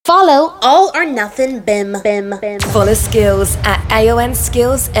Follow All or Nothing BIM. Follow Skills at AON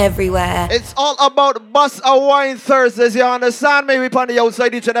Skills everywhere. It's all about Bust a Wine Thursdays, you understand me? We on the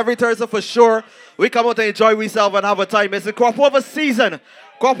outside each and every Thursday for sure. We come out to enjoy ourselves and have a time. It's a crop over season.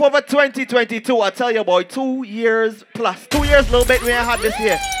 Crop over 2022. I tell you boy, 2 years plus. 2 years, little bit we ain't had this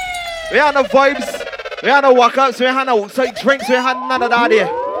year. We had no vibes. We had no walk-ups. We had no outside drinks. We had none of that here.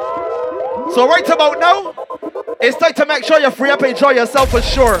 So right about now, it's time to make sure you're free up and enjoy yourself for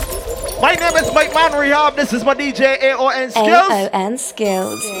sure. My name is Mike Man Rehab. This is my DJ AON Skills. AON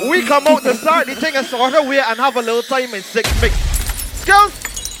Skills. We come out to start the thing and sort of way and have a little time in 6 mix. Skills,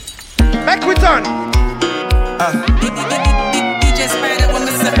 back we turn. DJ Spider, what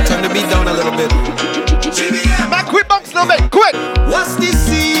was that? Turn the beat down a little bit. Back we bounce a little bit, quick. What's the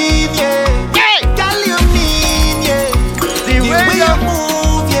scene, yeah? Hey! Tell you mean, yeah? The way you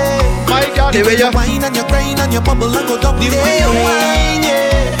move, yeah? My God, the way you whine and you grind and you bubble and go down. The way you whine,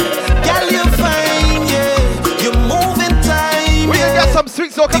 yeah. Girl, you fine, yeah. You move in time, we can get some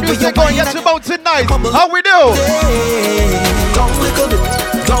sweet soca music going. Get you bouncing nice. How we do? Down little bit,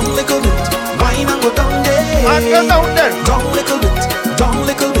 down little bit. Whine and go down there. And go down there. Down little bit, down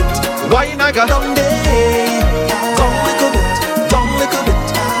little bit. Whine and go down there. Down little bit, down little bit.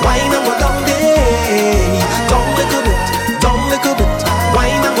 Whine and go down there. Down little bit, down little bit.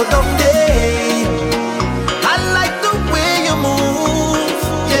 Whine and go down there. I like the way you move,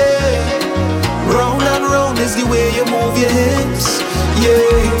 yeah. Round and round is the way you move your hips, yeah.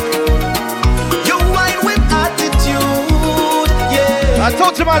 You whine with attitude, yeah. I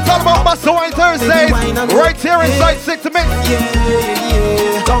told you man, it's all about Bust a Wine Thursdays. Right here inside 6 Mix.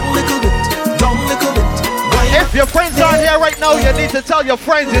 Yeah. Down little bit, down little bit. If your friends aren't here right now, you need to tell your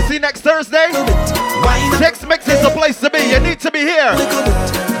friends. You see next Thursday? 6 Mix is the place to be. You need to be here.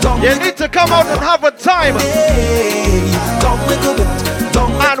 You need to come out and have a time.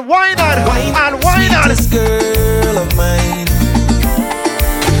 And wine and wine on. Girl of mine.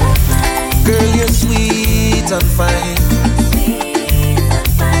 Girl, you're sweet and fine.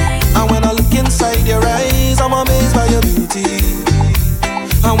 And when I look inside your eyes, I'm amazed by your beauty.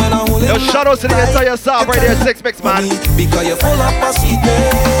 And when I hold yo, shout out to the entire staff right here, 6 Mix, man. Because you're full of my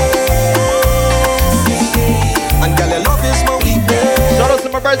sweetness. And girl, your love is my weakness. Shout out to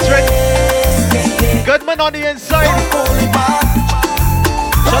my brethren. Good man on the inside.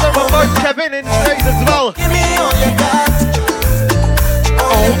 Shout out to my boy Kevin in States as well. Give me all you got.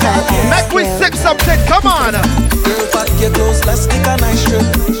 Make we sip something, come on. Girl, pack your clothes, let's take a nice trip.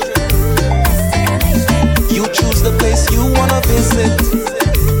 You choose the place you wanna visit.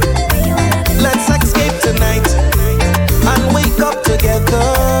 Let's escape tonight and wake up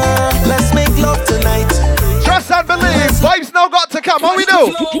together. Let's make love tonight. Trust and believe, vibes now got to come, how we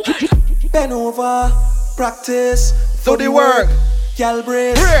do? Bend over, practice, do the work. Gal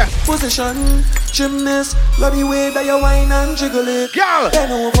brace, position, gymnast. Love the way that you whine and jiggle it. Gal,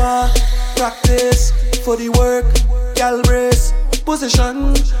 bend over, practice, for the work. Gal brace,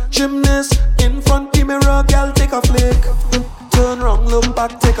 position, gymnast. In front the mirror, gal take a flick. Turn round, look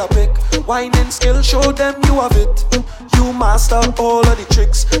back, take a pic. Whining skill, show them you have it. You master all of the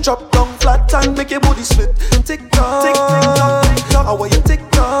tricks. Drop down flat and make your booty split. Tick tock, tick tock, tick tock. How are you tick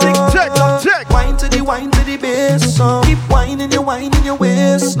tock? Tick tock, tick. Wine to the bass now. Keep whining your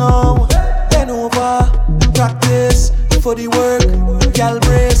waist now. Bend over, practice for the work. Gal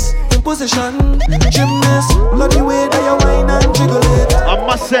brace, position, gymnast. Love the way that you whine and jiggle it. I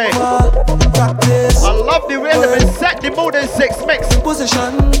must say, practice. I love the way they been set the mood in 6 Mix.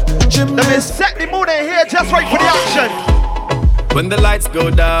 Position, gymnast. They been set the mood in here just right for the action. When the lights go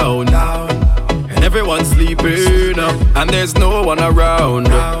down, and everyone's sleeping, and there's no one around.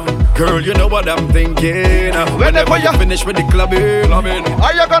 Girl, you know what I'm thinking. Whenever you finish with the clubbing,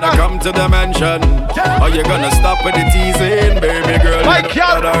 are you gonna come to the mansion? Are you gonna stop with the teasing, baby girl? My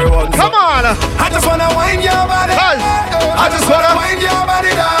God, come on! I just wanna wind your body. I just wanna wind your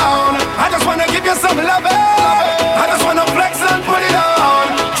body down. I just wanna give you some love. I just wanna flex and put it on.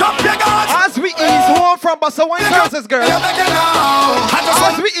 Drop your guards. As we ease home from Bust a Wine Thursdays, girl.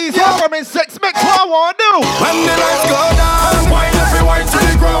 As we ease home from in 6 Mix, what I wanna do? When the lights go down, wind every wine to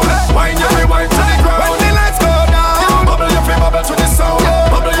the ground. Wind every wine to the ground. When the lights go down, bubble every bubble to the sound.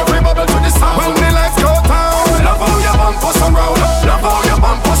 Bubble every bubble to the sound. When the lights go down, love how your bum push around. Love how your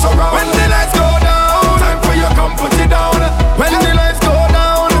bum push around. When the lights go down, time for you come put it down. When the lights go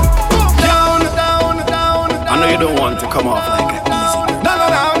down, down, down, down. I know you don't want to come off like that easy. No, no,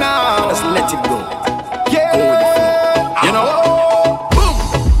 no, no. Let's let it go. Yeah. Go with the flow. You know. Boom.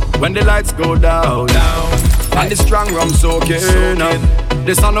 When the lights go down, down. And the strong rum soaking.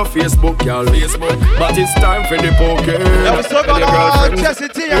 This on no Facebook, y'all. But it's time for the poker. Yeah, we still got Jesse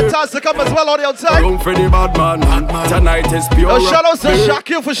T and Taz to come as well on the outside. Room for the bad man. Tonight is pure. No shout outs to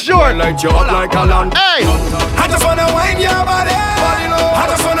Shaquille for sure. Like you up like a land. Hey! I just wanna wind your body. I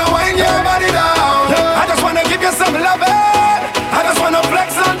just wanna wind your body down. I just wanna give you some love. I just wanna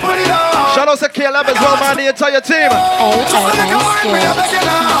flex and put it on. Shout outs to Caleb as well, man, the entire team.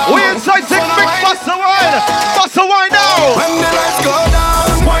 We inside 6 big Busta Wine. Busta Wine now. When the lights go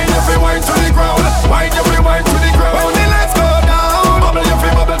down, wind every wine to the ground. Wind every wine to the ground. When the lights go down, bubble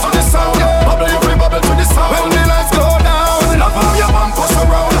every bubble to the sound. Bubble every bubble to the sound. When the lights go down, love how your bumpers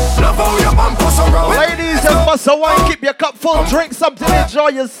around. Love how your bumpers around. Ladies and Busta Wine, keep your cup full, drink something, enjoy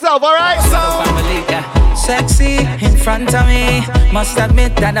yourself, alright? Sexy in front of me. Must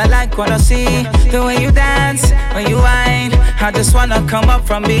admit that I like what I see. The way you dance, when you whine, I just wanna come up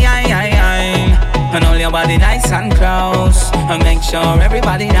from behind. And hold your body nice and close, and make sure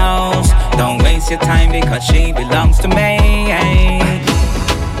everybody knows. Don't waste your time because she belongs to me.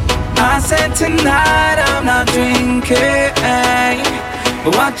 I said tonight I'm not drinking,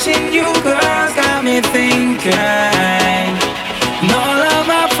 but watching you girls got me thinking. And all of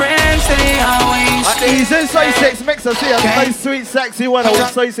my friends, they always He's inside 6 mixers here. Nice, sweet, sexy one. I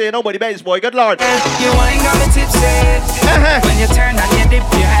would say nobody bench boy. Good lord. You ain't got me tipsy when you turn and you dip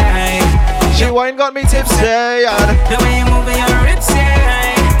your eye. She wine got me tipsy. The way you move your hips,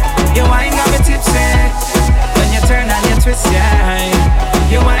 yeah. You ain't got me tipsy when you turn and you twist your eye.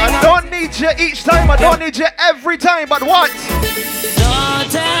 You ain't I don't need you each time. I don't need you every time. But what? Don't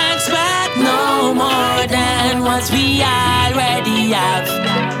expect no more than what we already have.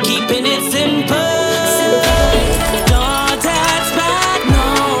 Keeping it simple. Don't expect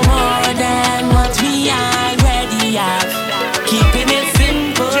no more than what we already have. Keeping it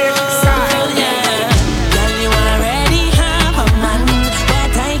simple. Yeah. Girl, you already have a man,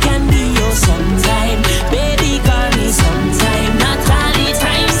 but I can be your sometime. Baby, call me sometime, not all the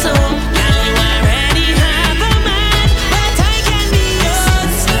time. So, girl, you already have a man, but I can be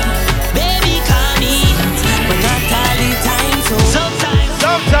yours. Baby, call me, but not all the time. So,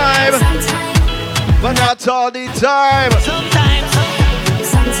 Sometime. But not all the time. sometimes, all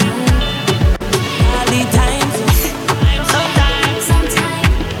the time.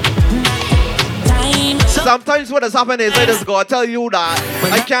 Sometimes what has happened is I just gotta tell you that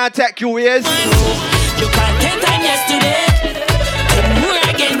I can't take you years. You can't 10 times yesterday, 10 more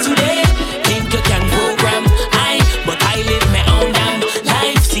again today. Think you can program but I live my own damn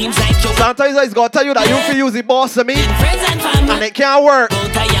life. Seems like you're Sometimes I just gotta tell you that you feel use the boss of me friends and family. and it can't work.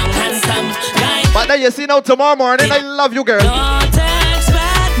 Both a young handsome guy. But then you see now tomorrow morning I love you, girl. Don't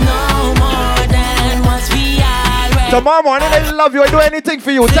expect no more than what we already. Tomorrow morning I love you. I do anything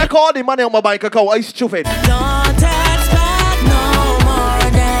for you. Take all the money on my bank account. I stupid. Don't expect no more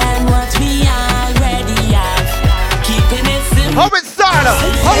than what we already have. Keeping it simple. How it start?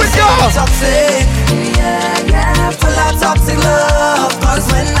 How it go? Toxic, yeah, full of toxic love. Cause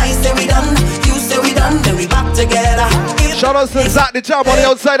when I say we done, you say we done, then we back together. Shout out to Zach the Job on the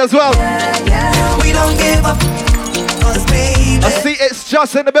outside as well. We don't give up, cause baby, I see it's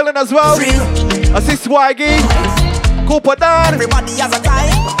just in the building as well. real. I see Swaggy, Cooper Dan. Everybody has a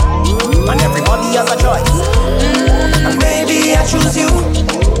time, and everybody has a choice. And baby, I choose you.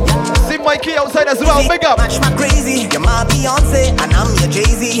 See Mikey outside as well. Big up. Match my crazy, you're my Beyonce, and I'm your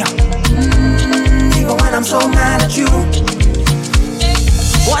Jay-Z. Even when I'm so mad at you.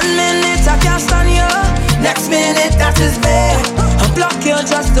 1 minute I can't stand you, next minute that is bad. I block you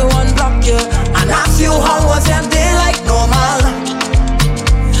just to unblock you, and ask you how was your day like normal.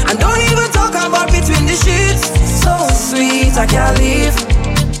 And don't even talk about between the sheets. So sweet, I can't leave.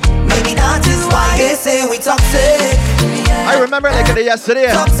 Maybe that is why they say we toxic. I remember like it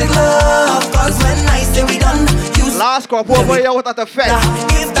yesterday. Toxic love, cause when I say we done, you Last crop over here out at the fence.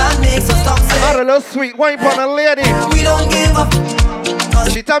 if that makes us toxic. Had a little sweet wine for a lady. We don't give up.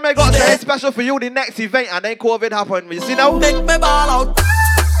 She told me I got something special for you the next event and then COVID happened. You see now? Make me ball out.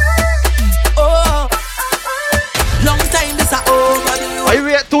 Oh, long time this a overdue. I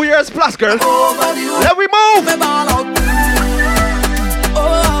wait 2 years plus, girl. Overdue. Let we move. Me ball out.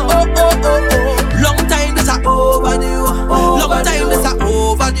 Oh. Long time this a overdue. Long time this a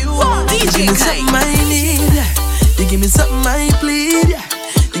overdue. DJ Give me something I need. You give me something I plead.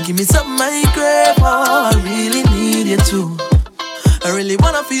 You give me something I crave for. I really need you too. I really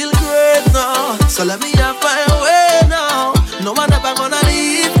wanna feel great now. So let me have my way now. No one ever gonna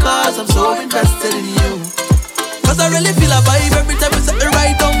leave, cause I'm so invested in you. Cause I really feel a vibe every time you set me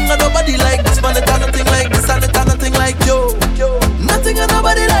right down. And nobody like this, man, it's nothing like this, and it's nothing like you. Nothing and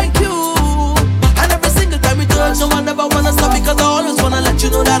nobody like you. And every single time we do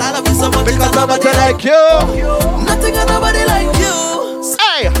nobody like you. Nothing and nobody like you.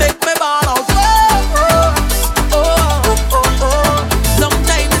 Hey, make me ball out. Long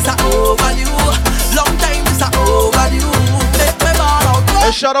time is overdue. Long time is overdue. Make me ball out.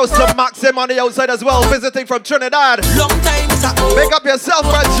 And shout out to Maxim on the outside as well, visiting from Trinidad. Long time is overdue. Make up yourself,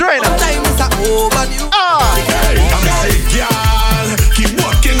 brethren. Long time is overdue. Hey, I'm a sick girl. Keep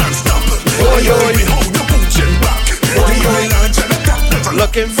walking and stop. Oh, you hold your boots and back.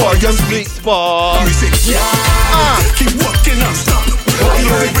 Looking for your sweet spot. Keep walking and stop.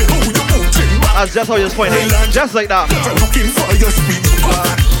 That's just how you're pointing. Just like that. Looking for your sweet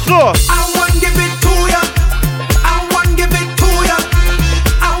spot. So I want give it to ya. I want give it to ya.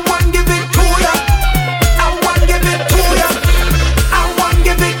 I want give it to ya. I want give it to ya. I want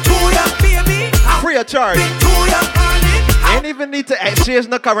give it to ya, baby. free of charge. Ain't even need to exchange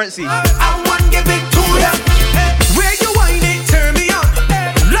no currency. I want give it to ya. Where you whine it, turn me on.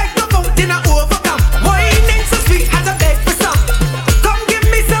 Like the fountain I overcome. Whining so sweet as a beg for some. Come give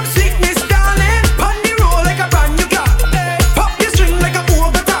me some sweetness, darling. Pon the roll like a brand new car. Pop your string like a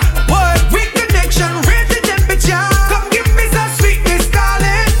Bogota. What? Weak connection, raise the temperature. Come give me some sweetness,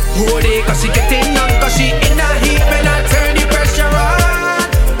 darling. Hold it, cause she getting on, cause she in a heat when I turn the pressure on.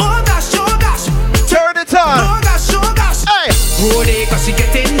 Oh gosh, oh gosh. Turn it on. Oh gosh, oh gosh. Hey. Hold it, cause she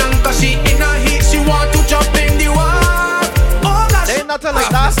getting on, cause she in a heat. She want to jump in the water. Oh gosh. Ain't nothing like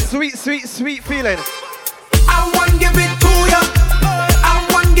that sweet, sweet, sweet feeling. I want give it to ya. I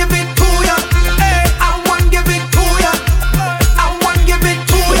want give it to ya. I want give it to ya. I want give it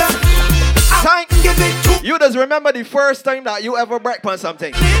to ya. Thank give it to you. Just remember the first time that you ever break on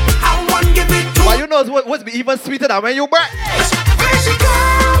something. I want give it to But you know what's even sweeter than when you break. Where she go?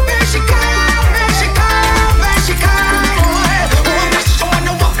 Where she go? Where she go? Where she go? I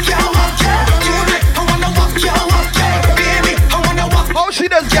wanna walk ya, walk ya. I wanna walk ya, walk ya. Baby, I wanna walk. Oh, she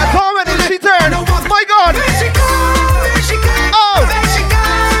does get home and then she turn. My God. Where she go? Where she go? Oh. Where she go?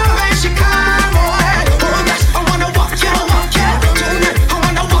 Where she go? I wanna walk ya, walk ya. I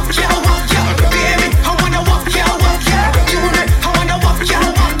wanna walk ya, walk ya. Baby, I wanna walk ya, walk ya. I wanna walk ya,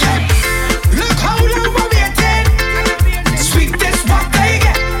 walk ya. Look how long we're waiting. Sweetest walk I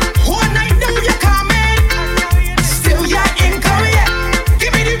get. All night now you coming. Still you're in Korea.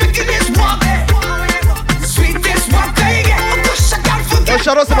 Give me the wickedest walk. Sweetest walk I get. Push I can't forget. Oh,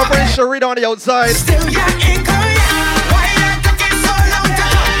 shout out to my friend Sharita on the outside. Still you're in Korea. Why you taking so long to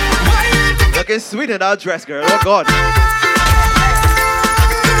come? Why you taking Looking sweet in that dress, girl. Oh, God.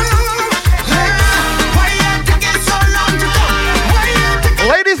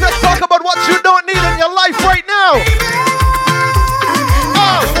 Ladies, let's talk about what you don't need in your life right now.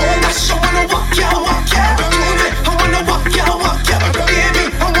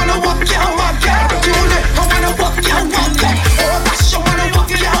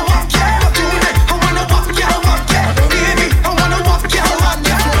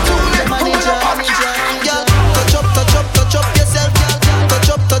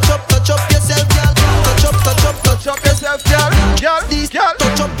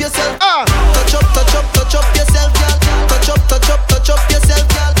 Touch up yourself. Touch up yourself, girl. Touch up yourself,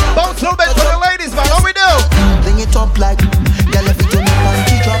 girl. Bounce a little bit for the ladies, man. How we do? Bring it up like, girl, if you do me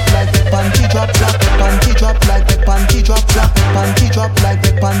panty drop like, panty drop, drop, panty drop like, panty drop, drop, panty drop like,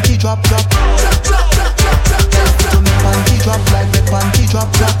 panty drop, drop, drop, drop, drop, drop, drop. Girl, if you do me panty drop like, panty drop,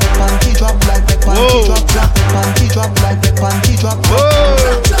 drop, panty drop like, panty drop, drop, panty drop like, panty drop,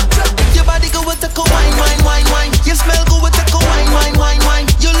 drop, drop, drop. Your body go with the wine, wine, wine, wine. Your smell go with the wine, wine, wine, wine.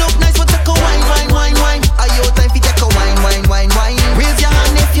 You look nice with the wine, wine, wine, wine. Are you time for take a wine, wine, wine, wine? Raise your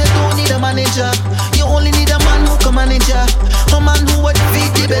hand if you don't need a manager. You only need a man who can manage ya. A man who would feed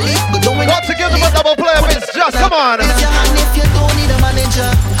the belly. Go down Got to give them a double play if it's just, come on. Raise your hand if you don't need a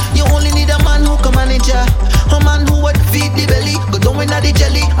manager. You only need a man who can manage ya. A man who would feed the belly. Go down with the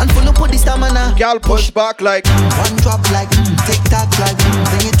jelly and full up with the stamina. Girl, push back like one drop like tick tock like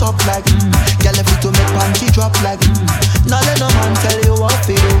bring it up like girl if you to make panty drop like now let no man tell you what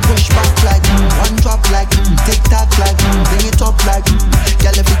feel push back like one drop like tick tock like bring it up like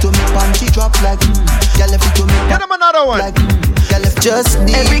girl if you to make panty drop like girl if you to make get them another one like girl if just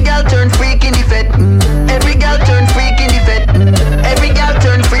every girl turn freak in the fed every girl turn freak in the fed every girl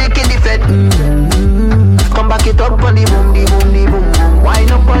turn freak in the fed come back it up on the boom the boom the boom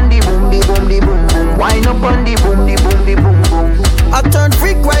wind up on the boom the boom the boom wind up on the boom the boom the boom boom. I turn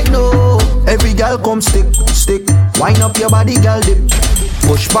freak right now. Every girl come stick. Wind up your body, girl dip.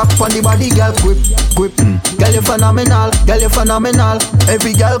 Push back on the body, girl grip. Girl you phenomenal.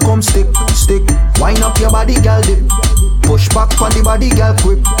 Every girl come stick. Wind up your body, girl dip. Push back on the body, girl,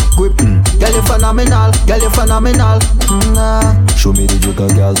 grip. Girl, you phenomenal, Show me the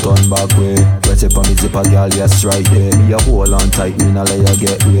jigger, girl, turn back way. Press it on me zipper, girl, yes, right there. Me a hold on tight, me nah let you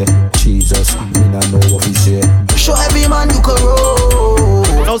get away. Jesus, me nah know what he say. Show every man you can roll.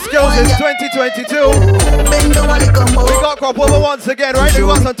 No Skills is 2022. Bend down a little more. We got Crop Over once again, right? We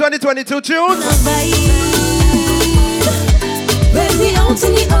got some 2022 tunes. When we out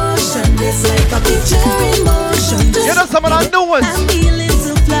in the ocean, it's like a picture in motion. You know some of our new ones. I'm feeling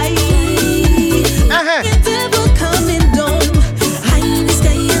to fly. Get devil coming down. High in the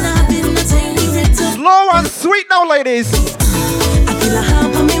sky and I've been a tiny rhythm. Slow and sweet now, ladies. I feel a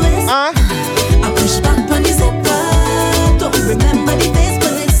hump on my waist. I push back on the zipper. Don't remember the face,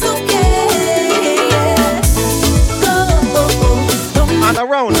 but it's okay. Go, and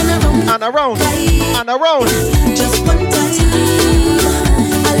around, and around, and around. Just one time.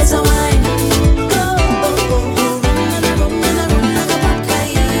 A little wine.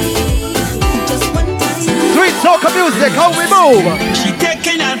 Sweet soca music, how we move. She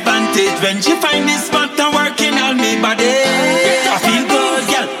taking advantage when she find this spot and working on me body. I feel good,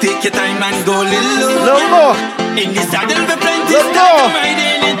 girl. Take your time and go little more. In the saddle we plenty style,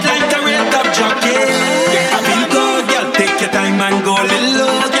 riding it like a real top jockey. I feel good, girl. Take your time and go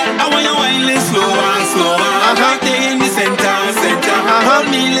little girl. I want you whine slow and slow. Right there in the center. Hold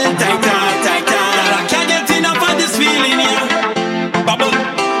me little tighter. Girl, I can't get enough of this feeling here. Bubble.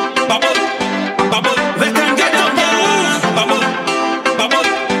 We can get down, girl. Bubble.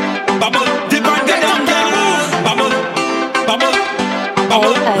 Dip and get down, girl. Bubble.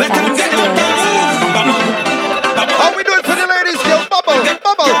 We can get down, girl. How we doing for the ladies, girl? Bubble.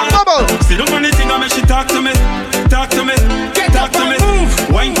 See the funny thing I make she talk to me.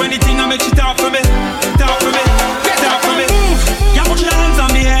 Wine funny thing I make she talk for me. Yeah, put your hands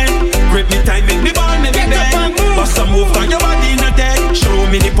on me head. Grip me tight, make me ball, make me bend. Bust some move on your body in a dead. Show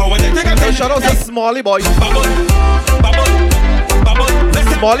me the power that take a Shout out to Smalley boy. Bubble.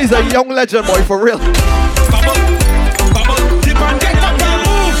 Smalley's a young legend boy, for real. Bubble. Dip and get down, girl.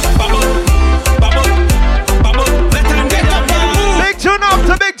 Bubble. Let them get down, girl. Big tune up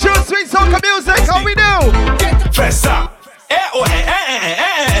to big tune, sweet soca music. How we do? Fessa.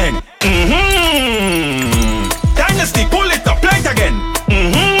 Dynasty, pull it up, play it again.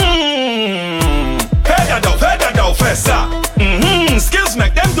 Feather down, Fessa. Skills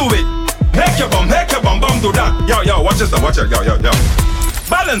make them do it. Make your bum do that. Yo, watch this now, watch it, yo.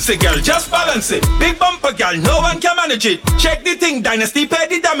 Balance it, girl, just balance it. Big bumper, girl, no one can manage it. Check the thing, Dynasty, pay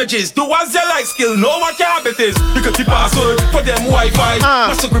the damages. Do as you like, skill, no one can have it is. You can keep password for them Wi-Fi.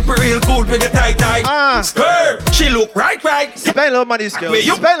 Must grip real good with the tight. Skirt, she look right. Spend a little money, Skills.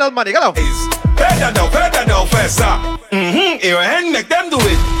 Spend a little money, go. Feather down, Fessa. Your hand, make them do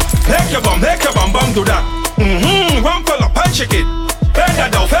it. Make your bum do that. Run pull up and shake it. Feather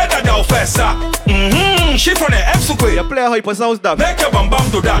down, Fessa. She from the F so quick. You play how you sounds that. Make your bum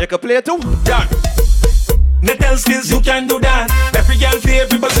do that. You can play too. That. Natal skills, you can do that. Every girl for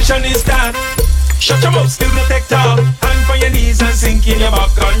every position is that. Shut your mouth, still no take talk. Hand on your knees and sink in your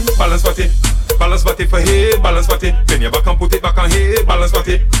back and balance body for here, balance body. Then your back and put it back on here, balance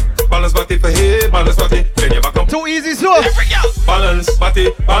body for here, balance body. Then your back and too easy, so. Every girl. Balance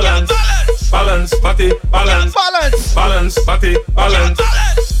body.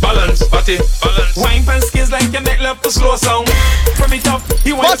 Wine pan skills like your neck left to slow sound. From it up,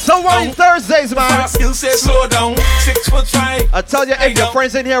 you want. What's the wine Thursdays, man? Fast skills say slow down. 6'5". I tell you, if your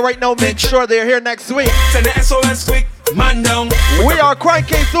friends in here right now, make sure they're here next week. Send the SOS quick, man down. We are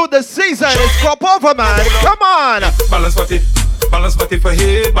cranking through the season. It's Crop Over, man. Come on. Balance body for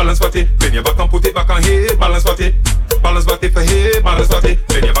here, balance body. Then your back and put it back on here, balance body for here, balance body.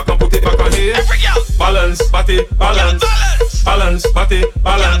 Then your back and put it back on here. Balance body.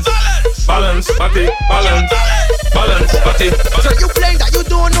 So you playing that you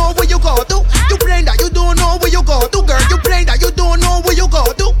don't know where you go to. You playing that you don't know where you go to, girl. You playing that you don't know where you go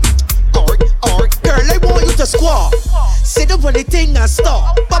to. Girl, I want you to squawk. Sit up on the thing and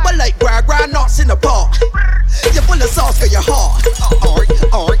stop. Bubble like gra nuts in the pot. You're full of sauce, girl, you're hot.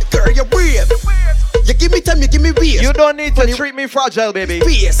 Girl, you're brave. You give me time, you give me beer. You don't need to treat me fragile, baby.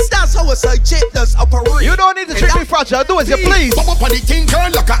 Beers. That's how a side chick does operate. You don't need to treat me fragile. Do as you please. Bump up on the thing, girl,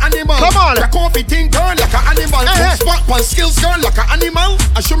 like an animal. Come on. Crack off the thing, girl, like an animal. Spot on skills, girl, like an animal.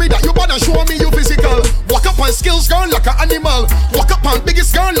 And show me that you bad and show me you physical. Walk up on skills, girl, like an animal. Walk up on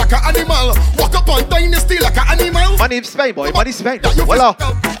biggest girl, like an animal. Walk up on dynasty, like an animal. Money in Spain, boy. Money in Spain. Voila.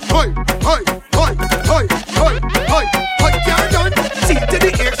 Hey. Can't done. See to the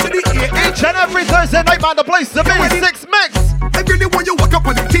ear. Each and every Thursday night, man, the place to be. 6 mix. I really want you walk up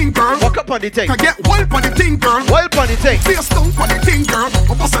on the king, girl. Walk up on the thing. Can get wild on the thing, girl. Wild on the thing. Face down on the thing, girl.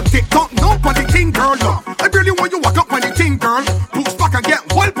 I bust a TikTok now on the thing, girl. I really want you walk up on the thing, girl. Boots back and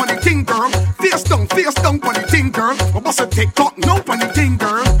get wild on the thing, girl. Face down on the thing, girl. I bust a TikTok now on the thing,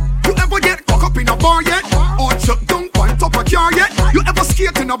 girl. You ever get cock up in a bar yet? Or chuck down on top of car yet? You ever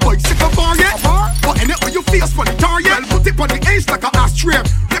skate in a bicycle bar yet? But in it when you face for the tar yet? Put it on the edge like a ashtray.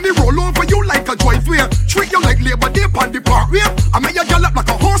 Let me roll over you like a driveway. Treat you like Labor Day on the parkway. I make you gallop like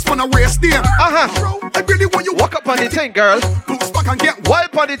a horse on a race day. I really want you walk up on the thing, girl. Boots back and get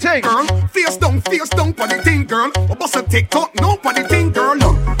wild on the thing, girl. Face down on the thing, girl. I bust a TikTok now on the thing, girl.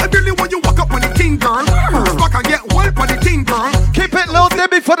 I really want you walk up on the thing, girl. Boots back and get wild on the thing, girl. Keep it low,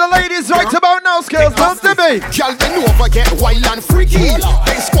 Debbie, for the ladies right about now, Skills. Don't Debbie. Girl, they know over get wild and freaky.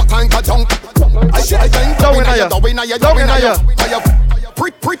 They squat and go down. I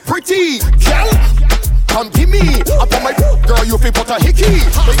pretty girl, come give me up on my girl. You feel put a hickey.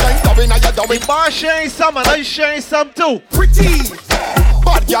 The bar sharing some and I sharing some too. Pretty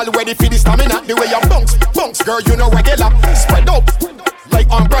bad girl, ready for the stamina. The way you bounce, girl, you know regular. Spread up like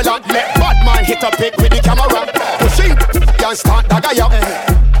umbrella. Let bad man hit a pic with the camera. Pushing, can't start the guy up.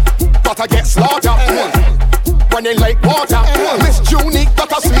 But I get slaughtered. Running like water. Miss Junie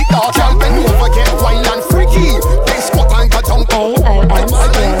got a sweet daughter. Girl, bend over, get wild and freaky. They squat and go down.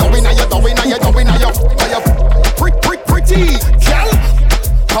 Pretty girl,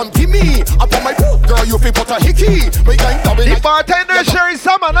 come give me up on my girl. You feel put a hickey. The bartender sharing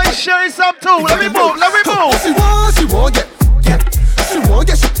some and I sharing some too. Let me move. She want get. She want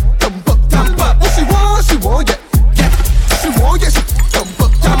get. Jump up. She want get. She want get.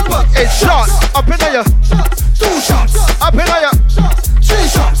 Jump up. It's shots up in there. 2 shots up in there. 3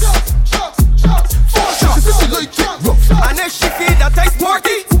 shots. 4 shots. This is like it rough. And if she feel that I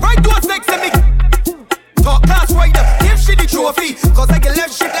sporty, right those legs and me talk class right up. Give she the trophy, cause I get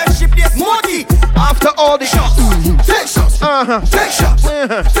left ship, yes, smarty. After all the shots, take shots, take shots,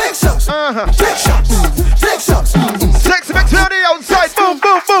 take shots, take shots, take shots. Sex mix on the outside, boom.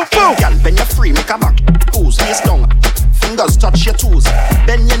 Girl, bend your free, make a back, pose, face down. Fingers touch your toes.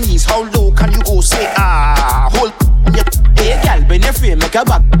 Bend your knees, how low can you go? Say hold your. Hey girl, bend your frame, make a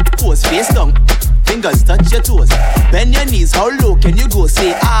back, pose, face down. Fingers touch your toes. Bend your knees, how low can you go?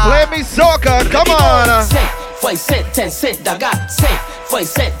 Say play me soccer, come on. Say, 5 cent, 10 cent, da got. Say, 5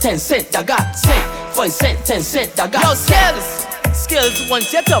 cent, 10 cent, da got. Say, 5 cent, 10 cent, da got. Yo, skills,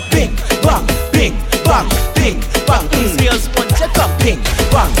 once you top, bing, bang, bing, bang, bing, bang. Skills, once you top, bing,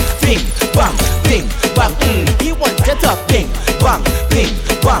 bang, bing, bang, bing, bang. He wants you top, bing, bang, bing,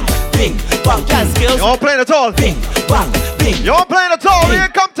 bang, bing, bang. Yeah, skills. You all playing at all? Bing, bang, bing. You all playing at all? Here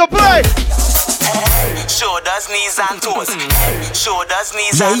come to play. Shoulders, knees and toes. Shoulders,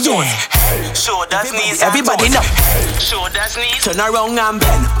 knees and toes. Shoulders, knees and toes. Everybody know. Shoulders, knees. Turn around and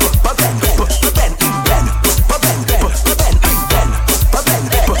bend.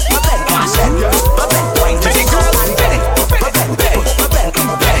 Wine to the girl and bend it.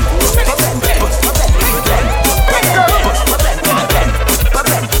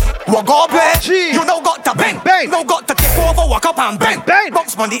 Walk up, G. you know got to bang. No got to take over, walk up and bang.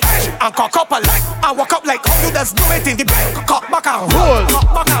 Bounce on the edge and cock up a leg. And walk up like how you just do it in the bed. Cock back and roll.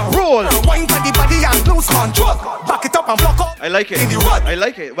 Cock back and roll. Wine to the body and lose control. Back it up and block up. I like it. In the road. I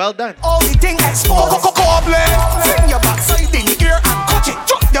like it. Well done. All the thing exposed. Fling your backside in the ear and catch it.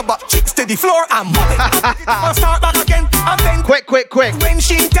 Drop your butt cheeks to the floor and move it. And start back again and then quick. When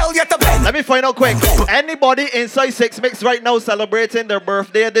she tell you to bend. Let me find out quick. Anybody inside Six Mix right now celebrating their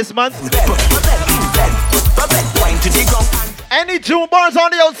birthday this month? Any June bars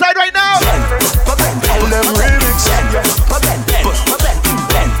on the outside right now?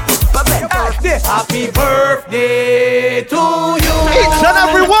 Happy birthday to you. Each and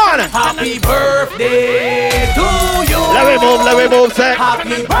every one. Happy birthday to you. Let me move, sec.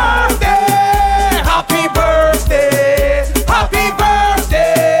 Happy birthday. Happy birthday. Happy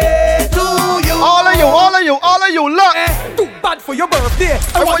birthday to you. All of you, look. Too bad for your birthday.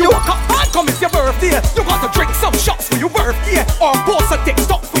 I want you to come back, come it's your birthday. You got to drink some shots for your birthday. Or post a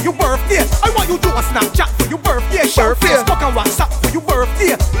TikTok for your birthday. I want you to do a Snapchat for your birthday. Share Facebook and WhatsApp for your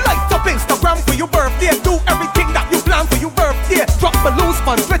birthday. Light up Instagram for your birthday. Do everything that you plan for your birthday. Drop balloons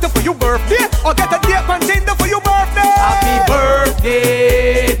on Twitter for your birthday. Or get a date on Tinder for your birthday. Happy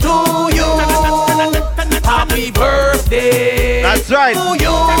birthday to you. Happy birthday. That's right. To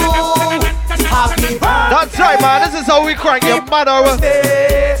you. Happy birthday. That's right, man. This is how we crank your mother.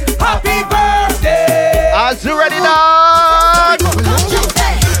 Happy birthday. Are you ready now?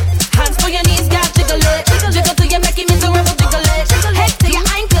 Hands for your knees, girl, jiggle it. Jiggle till you make it miserable, jiggle it. Head to your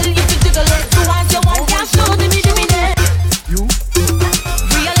ankle, you can jiggle it. So as you want, girl, show me that. You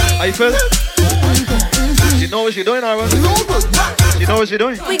really How you feel? She know what she doing, Arwen? She know what she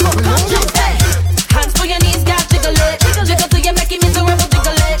doing? We go hands for your knees, girl, jiggle it. Jiggle till you make it miserable,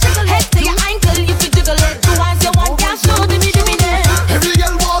 jiggle it. Head to your ankle, you feel jiggle it. Do as you want, girl, show me there. Every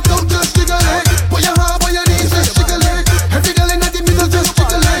girl walk out, just jiggle it. Put your hand on your knees, just jiggle it. Every girl in the middle, just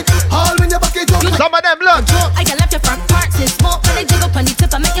jiggle it. All when you back it up. Some of them look. I can left your front parts in smoke. When they jiggle on the tip,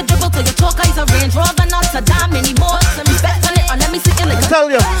 I make you dribble till your talk eyes are Range Rover, not a dime anymore. Some respect on it, or let me see you like. Tell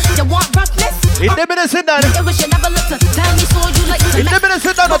you. You want roughness? In the minute sit down. You wish you never looked to tell me so you like to In the minute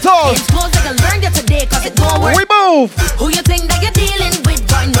sit down at all. Suppose I can learn you today, cause it don't work. We move. Who you think that you're dealing with?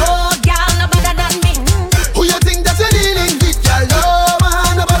 Boy, no girl, no better than me. Who you think that you're dealing with? Girl, no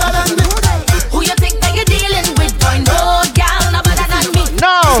man, no better than me. Who you think that you're dealing with? Boy, no girl, no better than me.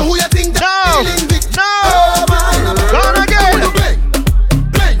 No. So who you think that you're dealing with? No. Man, no better Gone again. Bang,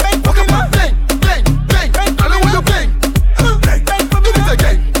 bang, bang, fuck up, bang, bang, bang. I don't want you bang, bang, bang, do it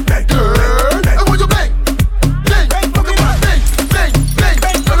again, girl. I want you bang, bang, fuck up, bang, bang, bang.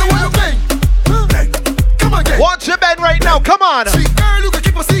 I don't want you bang, bang. Come again. Watch your bed right now. Come on. Sweet girl, you can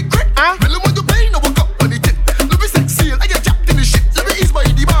keep a secret. Huh? Well, I want you bang, no walk up on it. Let me sexy, I get jacked in the shit. Let me ease my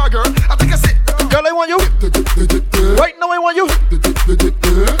the bar, girl. I take a sip. Girl, I want you. Right now, I want you.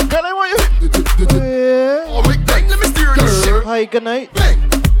 Girl, I want you. Oh, wait, bang, let me steer this shit. Hi, good night. Bang,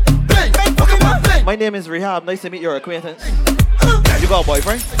 bang, fuck up, bang. My name is Rehab. Nice to meet your acquaintance. You got a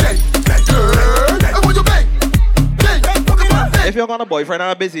boyfriend? Bang, bang, girl. I want you bang, bang, fuck up, bang. If you got a boyfriend,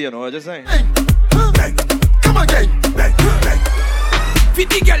 I'm busy, you know. Just saying. Bang, come again, bang, bang. Fit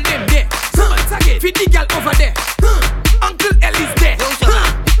the girl them there. Once again. Fit the girl over there. Uncle Ellie's there.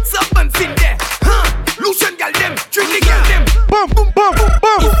 Someone's in there. Lucian girl them. Trinity girl them. Boom, boom, boom,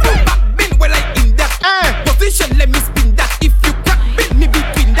 boom. If you back bend well I in that position, let me spin that. If you crack bend me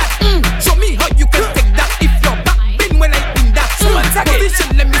between that. Show me how you can take that. If your back bend when I in that position,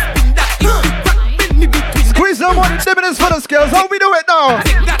 let me spin that. If you crack bend me between that. Squeeze them 1 minutes for the skills. How we do it now?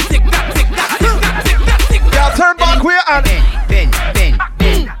 Take that, take that, take that, take that, take that, take that. Yeah, turn back here and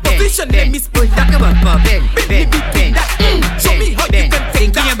Position, let me spin that. Bend me between that. Show me how you can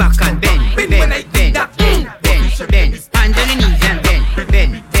take that. Bend when I in that.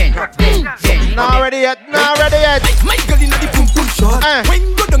 not ready yet, not ready yet. My girl inna the pum pum shot. When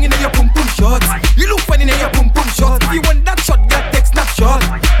you go down inna your pum pum shot, you look fine inna your pum pum shot. If you want that shot, girl, take snapshot.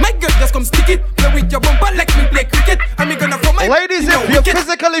 My girl just come stick it. Play with your bumper like me play cricket. And me gonna for my ladies, if you're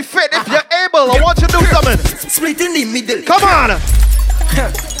physically fit, if you're able, I want you to do something. Split in the middle. Come on.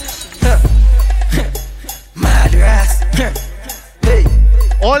 Madras. Hey.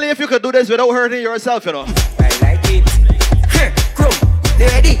 Only if you could do this without hurting yourself, you know. I like it. Crow,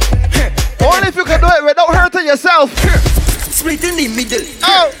 ready. Only if you can do it without hurting yourself. Split in the middle.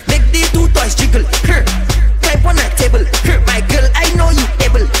 Oh. Make the two toys jiggle. Type on a table. My girl, I know you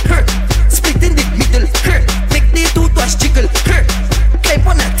able. Split in the middle. Make the two toys jiggle. Type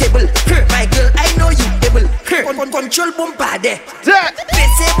on a table. My girl, I know you able. Control bumper there.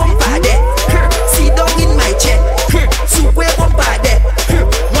 Let's say bumper there. Sit down in my chair. Super bumper there.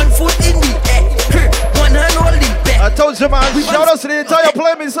 1 foot in the air. 1 hand holding back. I told you, man. Shout out to the entire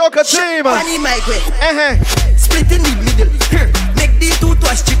Play Me Soccer team. Money my way. Split in the middle. Make the two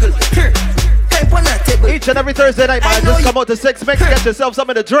toys jiggle. Type on a table. Each and every Thursday night, man, just come out to 6 Mix, get yourself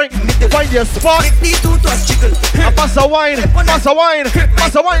something to drink, find your spot. Make the two toys jiggle. A pass of wine, pass of wine,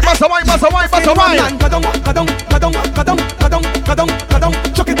 pass of wine, pass of wine, pass of wine, pass of wine. Chuck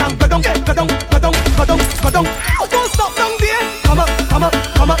it down, don't stop down there. Come up, come up,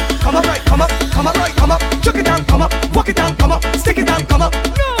 come up, come up, right, come up, come up, right, come up. Chuck it down, come up, walk it down, come up, stick it down, come up.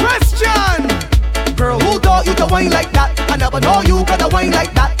 Question. Girl, who taught you to whine like that? I never know you gotta whine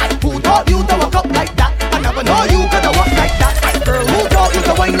like that. Who taught you to walk up like that? I never know you gotta walk like that. Girl, who taught you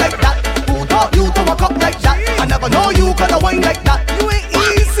to whine like that? Who taught you to walk up like that? I never know you gotta whine like that. You ain't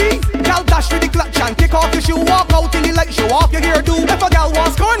easy. Gal dash with the clutch and kick off your shoe. Walk out in the light, show off your hair do. If a gal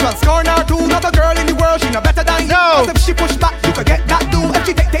wants scorn, well scorn her too. Not a girl in the world, she no better than you. No. If she push back, you could get that do. If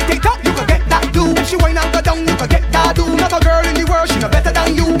she take top, you could get that do. If she whine and go down, you could get that do. Not a girl in the world, she no better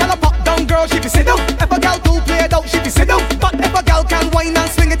than you. Gal a pop down girl, she be sit down. If a gal do play it out, she be sit down. But if a gal can whine and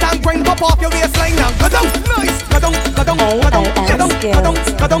swing it and grind, pop off your waistline and go down. Nice, go down, go down, go down, go down, go down,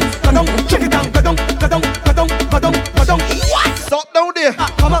 go down, go down. Check it down, go down, go down, go down, go down, go down. What? Stop down there.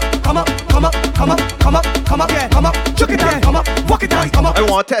 Come up, come up, come up, come up, come up, come up, yeah, come up. Check it down, come up, walk it down, come up. I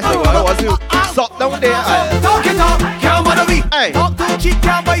want to test it. I want to stop down there. Talk it up, can't bother me. Talk to cheat,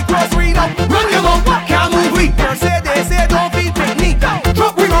 can't buy grocery now. Run your mouth, can't move we. They say don't feel me.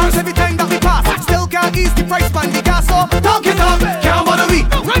 Drop reverse every time that we pass. Still can't ease the price on the gas. So talk it up, can't bother me.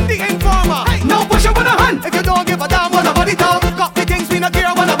 Run the informer. Now push up with a hand. If you don't give a damn what nobody talk. Got the things we not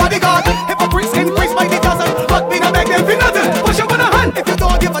care what nobody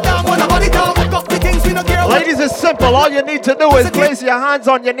So all you need to do is place your hands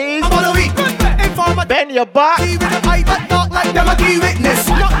on your knees, bend your back,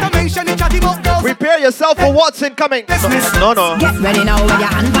 prepare yourself for what's incoming. No. Get ready now with your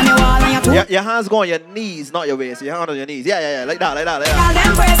hand on your wall and your two. Your hands go on your knees, not your waist. Your hand on your knees. Yeah, like that. Girl,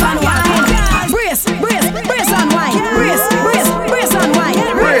 them brace and wine. Brace and wine. Brace and wine.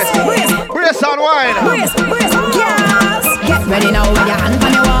 Brace and wine. Brace, girls. Get ready now with your hand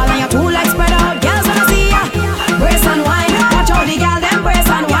on your wall and your two legs spread out. Girls wanna see ya. Brace and wine. Watch out the girl, them brace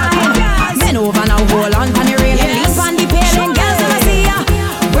and wine. Bend over now, hold on the railing, lean on the paling. Girls wanna see ya.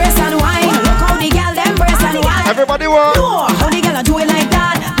 Brace and wine. Look how the girl, them brace and wine. Everybody work. How the girl do it like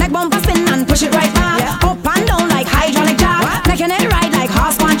that? Like bumper spin and push it right back. Up and down like hydraulic jack. Making it right like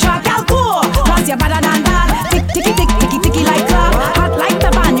horse one track. Girl, go. Cause you're better than that. Ticky like clock. Hot like the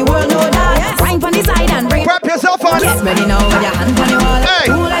band, you will know that. Wine from the side and bring. Prep yourself on. Get ready now with your hand on your wall. Hey.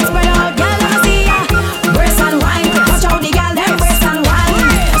 Two legs spread out, girl, let me see ya. Brace and wine. Watch out the girl, them brace and wine.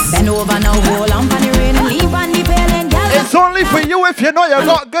 Bend over now, hold on the rain and leave on the paling, girl. It's only for you if you know you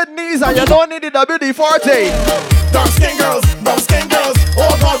got good knees and you don't need the WD-40. Dark skin girls, brown skin girls,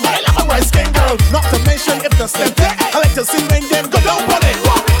 all gone right like a white skin girl. Not to mention if the step it, I like to see when them go down on it.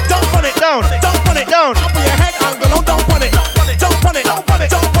 Down on it, down on it. Up on your head and go down on it. Down on it, down on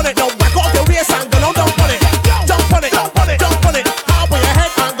it. Now back off your waist and go down on it. Down on it, down on it. Up on your head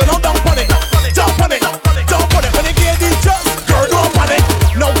and go down on it. Down on it. When you get these just girl down on it.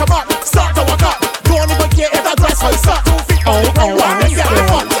 Now come on, start to walk up. Don't even care if that dress holds up. 2 feet on the ground, and get the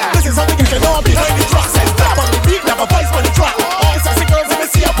fuck. This is something you can know behind the truck. Step on the beat, never voice when you drop. All the sexy girls, let me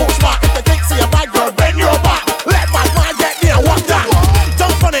see a push back. If they think see a bad girl, bend your back. Let my mind get near, walk that.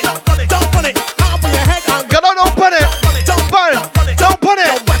 Dump on it. Up on your head and go down on it. Dump on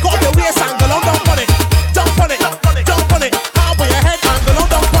it. Back off your waist and go down on it. Dump on it. Up on your head and go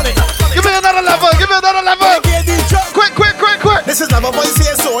down on it. Give me another level. Quick. This is Never Boys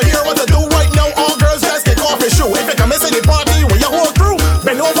here, so here what to do right now. All girls just take off your shoe. If you can miss any party when you hold through,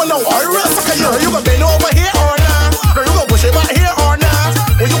 bend over now. Alright, sucker, you can bend over here or not. Girl, you can push it back here or not.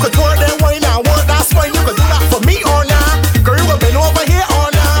 Or you can twerk that way now. Work that spine, you can do that for me or not. Girl, you can bend over here or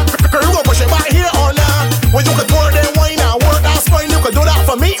not. Girl, you can push it back here or not. Or you can twerk that way now. Work that spine, you can do that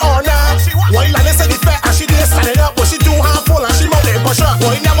for me or not. Why like this is fat and she did standing up, but she too half full and she mounted push up.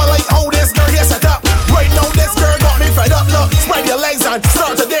 Why never like how this girl here set up. Right now this girl got me fed up. Look, spread your legs and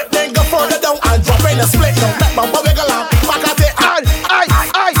start to dip, then go further down and drop in a split. Now let my bubble go on. Back at it, aye.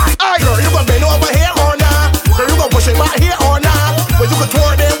 Girl, you can bend over here or not. Girl, you can push it back here or not. But you can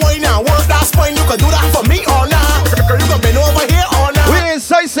twerk that way now. Work that spine, you can do that for me or not. Girl, you can bend over here or not. We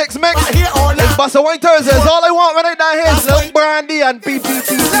inside 6 mix. Here or not. It's Busta Wine Thursdays. All I want when I down here is Lil Brandy and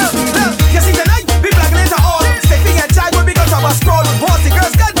PPP. You see tonight, we black later all. Stepping and tag when we go to a scroll. Bossy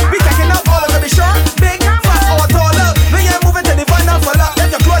girls good, we taking out all of them, be sure. Big, fat or taller. We ain't moving to the final for luck.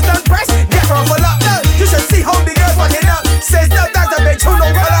 If your clothes don't press, get her for luck. You should see how the girls walking up. Says no, that's a big tune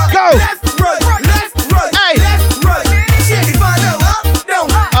over luck. Go! Left, right, Hey! left, right. Shit, the final up, down.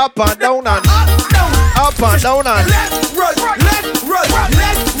 Up and down and up and down and Left, right.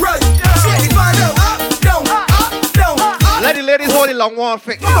 Shit, the final up, down. let the ladies hold the long one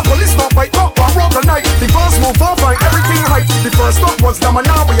fix. The police stop right up, I rock the night. The first move off right, everything hype. The first stop was the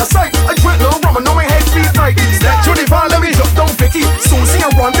now with your sight. I drink little rum and know my head feet tight. Step to the van, let me jump down picky. Susie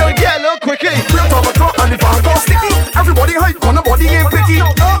and run down, Get a little quickie. real top of top and the van go sticky. Everybody hype, on the body ain't picky.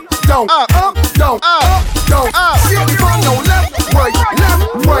 Up, down, Up, down. See the van now, left, right. And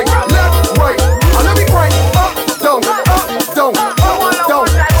let me right, up, down.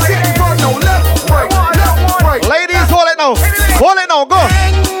 See the van now, left, right. Ladies, hold it now, go.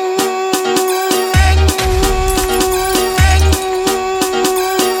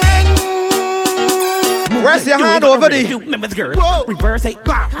 Rest your hand over the. Remember the girl. Whoa. Reverse it.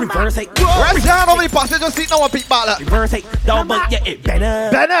 Rest your hand over the passenger seat. No one peek back that. Reverse it. Double, yeah, it bend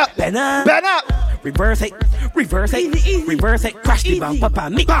up. Reverse it. Crash the bumper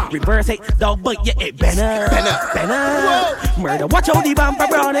on me. Reverse it. Double, yeah, it bend up. Murder, watch out the bumper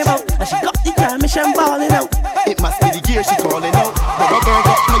browning out. And she got the transmission balling out. It must be the gear she calling out. The rubber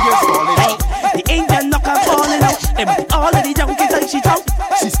got tires falling out. The engine knock her falling out. And all of the junkies like she talk.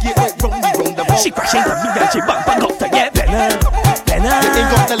 She skate right round the boat. She crashing the me and she bumper got to get better. You ain't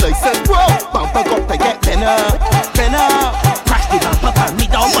got the license. Bumper got to get better. Crash the bumper on me,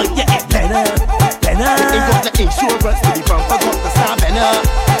 dog, but yeah, it better. You ain't got the insurance. The bumper got the star better.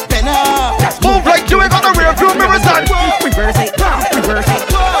 Move like you ain't got the rear view mirrors on. Reverse it. Crash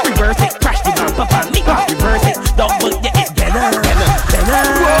the bumper on me. Reverse it, dog, but yeah, it better.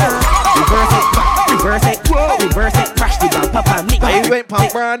 Reverse it. Crash the bumper on me. I went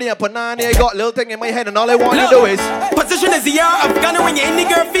pump Brandy and Panani. I got little thing in my head and all I want to do is position is the year of gunner when you're in the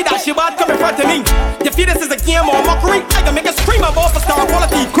girl feet that she bad come in front of me. You feel this is a game or mockery? I can make a scream about for star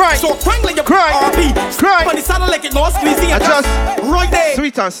quality. Cry. So crank like you Cry. RP. Cry. When it sound like it no squeezy and just right there.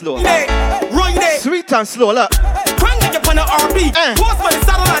 Sweet and slow. Right there. Sweet and slow, look. Crank like you on the RP. Post when it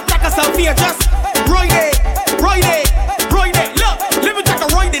sound like jack a selfie and just right there. Right there. Right there. Look, living like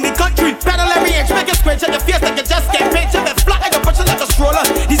a ride in the country. Pedal every inch, make it squinch at your face like you just get pinched. If it's flat, I can push it like a stroller.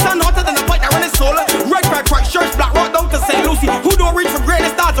 The sun hotter than a pipe that running solar. Right, shirts, black, rock down to St. Lucie. Who don't reach for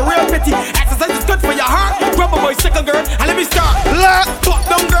greatness, that's a real pity. Exercise is good for your heart. Grab a boy, sickle girl, and let me start. Fuck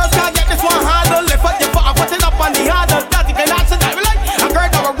them girls, can't get this one handle. Lift up your foot and put it up on the handle. That's the kind of action I like. A girl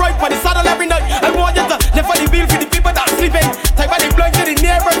that will ride for the saddle every night. I want you to lift on the wheel for the people that sleeping. Take by the blind to the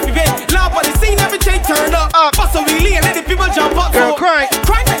neighbors, we laugh on the scene, everything turn up. Bust a wheelie and let the people jump up. Girl, cry.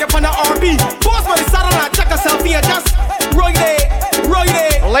 Cry like you're on the RB. Pause for the saddle and check a selfie and just right there, right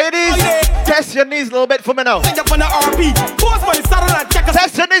there. Ladies, test your knees a little bit for me now. Test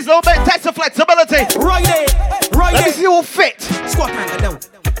your knees a little bit, test the flexibility. Right there, right Let me see you fit. Squat and go down.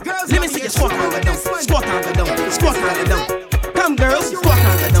 Girls, let me see you squat and go down. Squat and go down. Squat and go down. Come girls, squat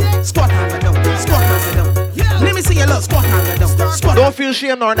and go down. Squat and go down. Squat and go down. Let me see you look, squat and go down. Squat. Don't feel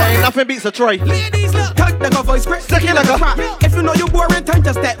shame nor ain't nothing beats a try. Ladies, look, cut like a voice grip. Stick it like a crap. If you know you boring, time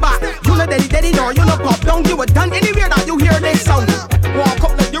to step back. You know daddy, or you know pop down. You were done anywhere that you hear this sound. Walk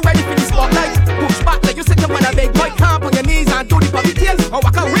up like you ready for the spotlight. Push back like you sit up on a big bike. Camp on your knees and do the puppy tail. Or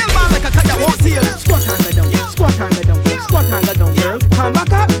walk a real man like a cat that won't seal. Squat and go down. Squat and go down. Squat and go down, girl. Come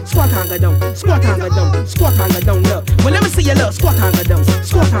back up. Squat and go down. Squat and go down. Squat and go down, look. Well, let me see you look. Squat and go down.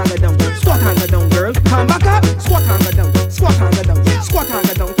 Squat and go down. Squat and go down, girl. Come back up. Squat and go down. Squat and go down. Squat and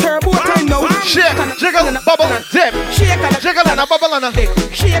go down. Turbo time now. Shake, jiggle, bubble, dip. Shake and a jiggle and a bubble and a dip.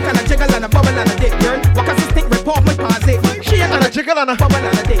 Shake and a jiggle and a bubble and a dip, girl. Walk as a stick, report my pass it. Shake and a jiggle and a bubble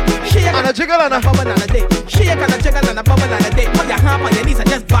and a dip. Shake and a jiggle and a bubble and a dip. Shake and a jiggle and a bubble and a dip. Put your hand on your knees and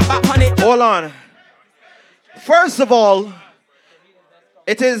just back on it. Hold on. First of all,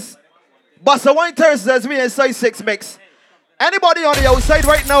 it is Bossa Wine Thursdays, me and Size 6 mix. Anybody on the outside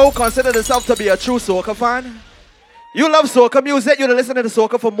right now consider themselves to be a true soca fan? You love soca music, you've been listening to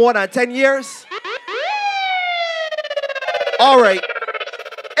soca for more than 10 years? Alright.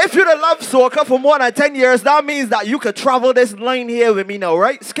 If you love soca for more than 10 years, that means that you could travel this line here with me now,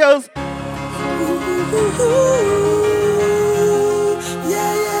 right? Skills?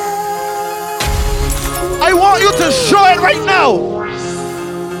 I want you to show it right now.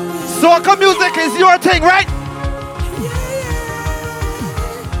 Soca music is your thing, right?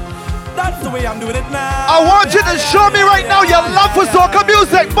 That's the way I'm doing it now. I want you to show me right now your love for soca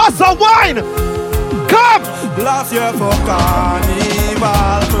music. Bossa Wine. Come. Last year for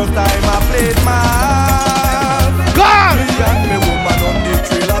Carnival, first time I played my God. Me and me woman on the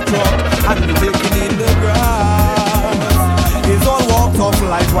trailer truck, and me taking in the grass. It's all walks of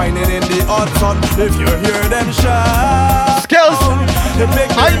life whining in the hot sun. If you hear them shout, Skills,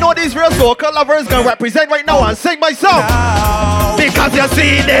 I know these real soca lovers gonna represent right now and sing my song. Because you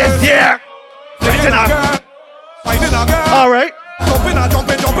see this here. All right.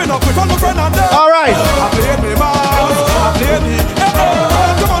 All right.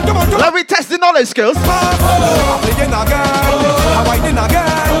 Let me test the knowledge skills.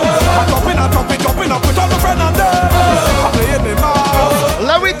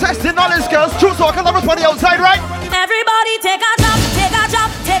 Let me test the knowledge skills. True soca lovers on the outside, right? Everybody take a jump, take a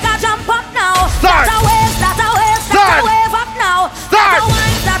jump, take a jump up now. Start. Start a wave, start a wave, start a wave up now. Start. Start a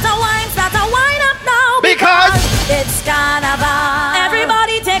wine, start a wine, start a wine up now. Because it's carnival.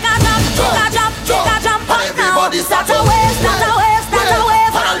 Everybody take a jump, take a jump, take a jump up now. Start a wave, start a wave, start a wave up now. Start a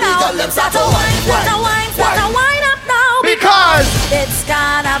wine, start a wine, start a wine up now. Because it's carnival. Everybody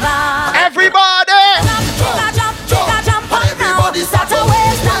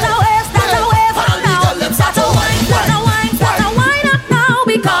take a jump, take a jump up now. Start a wave, start a wave, start a wave up now. Start a wine, start a wine, start a wine up now.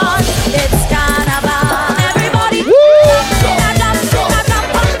 Because it's carnival. Everybody take a jump, take a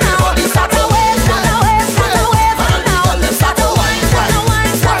jump up now. Start a wave, start a wave, start a wave up now. Start a wine, start a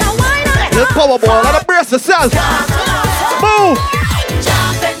wine, start a wine up now. let's power ball. Let it brace yourself. Move.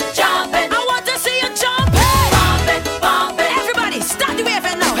 Jumping, jumping. I want to see you jumping. Bumping, bumping. Everybody start the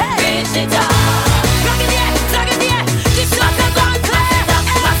waving now. Hey. Reach it up. Look in the air, look in the air. This love has gone clear.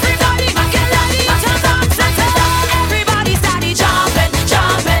 Everybody, everybody, turn on center. Everybody start the jumping,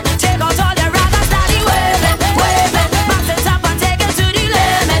 jumping. Take out all the ragas, start the waving, waving. Max it up and take it to the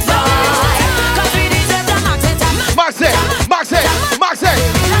limit, boy. 'Cause we deserve to max it up. Max it, max it, max it.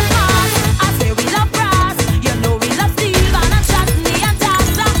 I say we love grass. You know we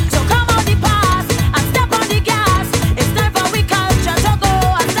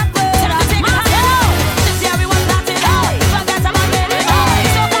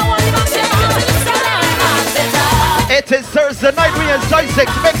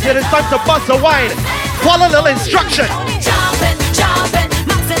bounce, it is time to bust a wine. Follow the instruction. Jumping, jumping,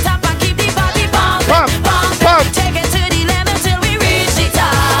 max it up and keep the body bumping, Bump, bumping. bump. Take it to the limit till we reach the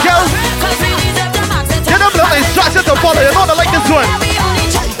top. Girls, 'Cause we deserve to max it get them up. little instructions to follow. You know they like this one.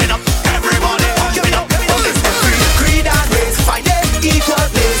 Jumping up, everybody, jumping up. Every creed and race, find it equal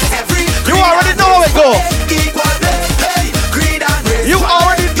place. Every You already know how it go. equal place. Hey, creed and race. You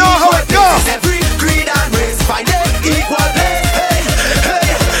already know how it go. Every creed and race, find it equal place. Hey, hey,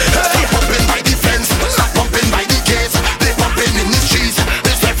 hey. Pumping by the fence, not pumping by the gates. They pumping in the streets.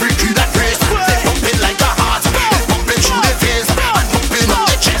 There's every creed and race. They pumping like a heart. They pumping through the veins and pumping on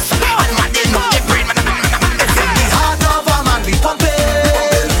the chest and maddening on the brain. It's like the heart of a man we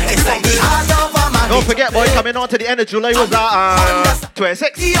pumping. It's like the heart of a man. Don't forget, boy, coming on to the end of July was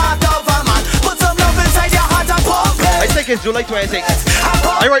 26. The heart of a man. Put some love inside your heart and pump it. I think it's July 26.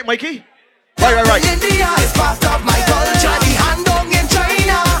 Are you right, Mikey? Right. India is part of my culture. The hand dong in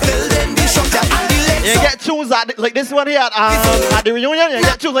China, building the structure and the legs. You get tunes like this one here at the reunion. You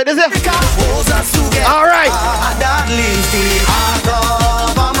get tunes like this here. All right. And that leaves the heart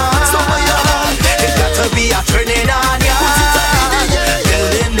of a man. So it's got to be a turning on ya.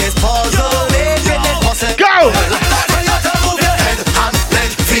 Building this puzzle, making it possible. Go. Move your head, hand, leg,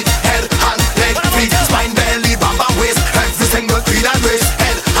 feet, head, hand, leg, feet, spine, belly, bum, bum, waist, every single creed and race.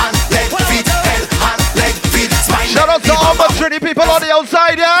 Head, hand, leg, feet, head, hand, leg, feet, spine. Shout out to all my pretty people on the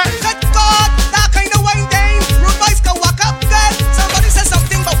outside, yeah. Let's go, that kind of wine game. Rude boys can walk up good. Somebody said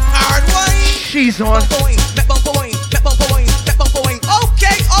something about hard wine. She's on.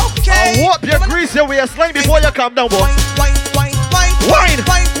 Okay. I hope you grease your waistline before you come down, boy.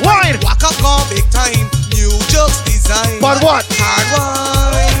 Wine. Walk up on big time. New jokes design. But what? Hard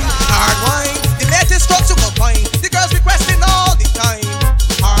wine. The latest drugs you can find. The girls requesting all the time.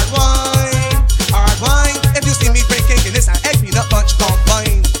 Hard wine. If you see me drinking Guinness and egg peanut bunch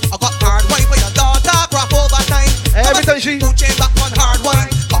combined, I got hard wine for your daughter. Crop over time. Every time she Food chain back on hard wine.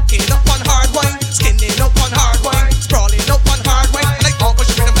 Cocking up on hard wine. Skinning up on hard wine. Sprawling up on hard wine. I like all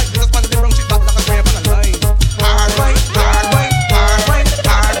push rhythm like this. Man, the brown she's back like a grave on a line. Hard wine.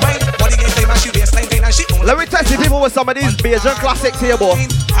 What do you say, man? She waistline thing and she only. let me test the people with some of these Bajan classics here, boy.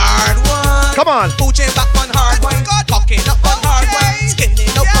 Hard wine. Come on. Food chain back on hard wine. Cocking up on hard wine.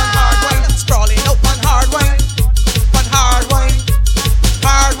 Skinning up on hard wine. Sprawling up on hard wine. On hard wine.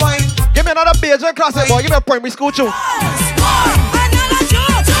 Hard wine. Give me another Bajan classic, boy. Give me a primary school tune.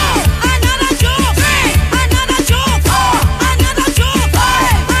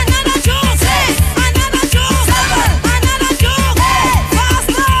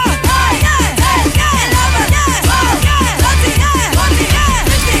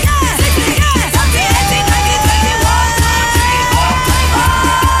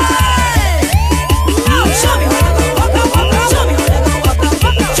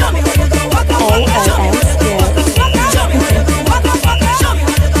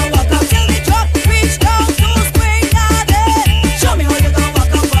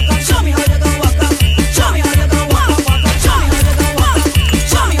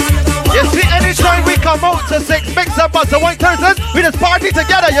 Come out to 6 mix up us. So one Thursdays, we just party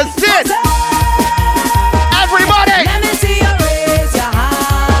together. You see it? Everybody! Let me see you raise your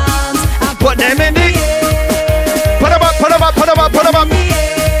hands. Put them in the air. Put them up.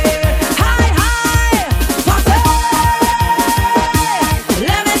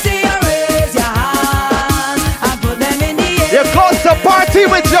 Let me see you raise your hands and put them in the air. You go to party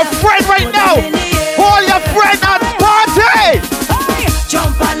with your friend right now. Call your friend and party.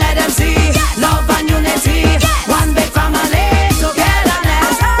 Jump and let them see love and unity. One big family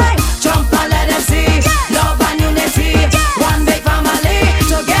togetherness. Jump and let them see love and unity. One big family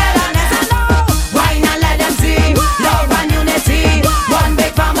togetherness. Wine and let them see love and unity. One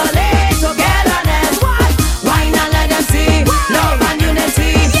big family togetherness. Wine and let them see love and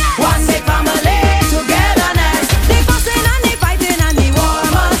unity. One big family togetherness. The fussing and the fighting and the war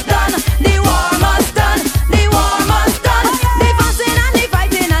must done. The war must done. The war must done. The fussing and the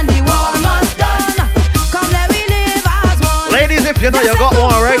fighting and the war must done. Come let we live as one. Ladies, if you know you got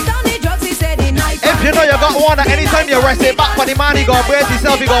one, right? If you know you got one, at anytime you rest it back for the man, he gonna brace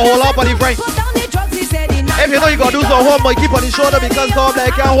himself, he gonna hold up on the brain. If you know you gonna do some homework, keep on his shoulder because God, I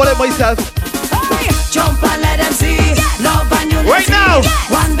can't hold it myself. Jump and let them see love and unity. Right now.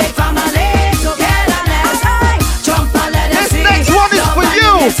 One big family togetherness. Jump and let them see. This next one is for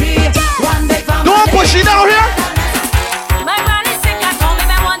you. One big family. Don't push it down here. My granny sick at home with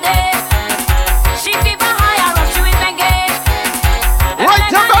me one day. She fever high, I rush you in Bengay. Right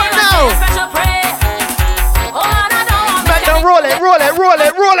about now. Special prayer. Oh, I don't want Let them roll it.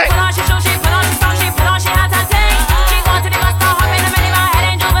 Put on she shoe, she put on she song, she put on she hat and ting. She gone to the bus stop, hop in the minivan, head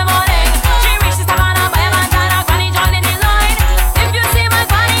in Jubilee.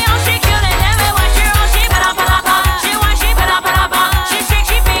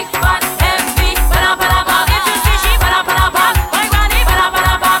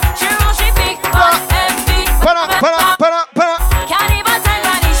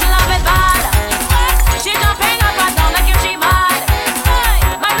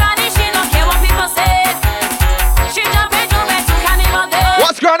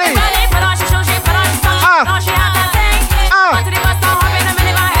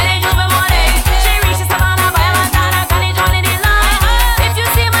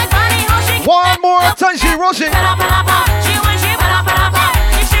 roll she.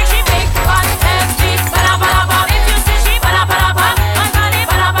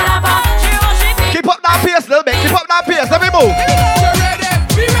 Keep up that pace a little bit. Keep up that pace. Let me move.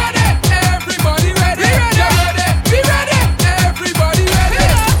 Be ready, everybody ready. Be ready, everybody ready.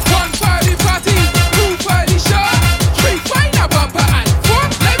 1 party, 2 party show. 3 find a bumper and 4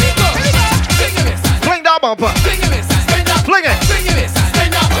 let me go. Fling it, fling that bumper. Fling it, stand up. Fling it. Fling it,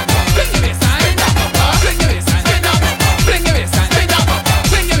 stand up. Fling it, stand up. Fling it, stand up. Fling it, stand up.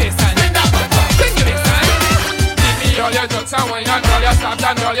 Fling it, stand up. Fling it, give me all your jokes and wine and all your snaps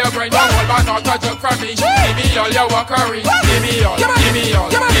and all your brain. Don't hold back, not a joke from me. Give me all your walkery. Give me all. Give me all.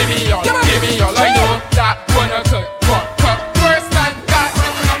 Give me all. Give me all. I know that one a good. Worse than that.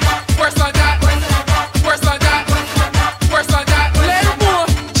 Worse than that. Worse than that. Worse than that. Little more.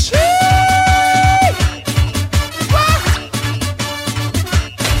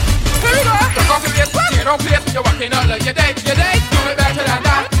 Here we go. Don't place. You're walking out like your day. Do it better than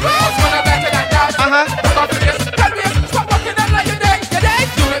that. What's gonna better than that? Don't place. Tell me, stop walking out like your day.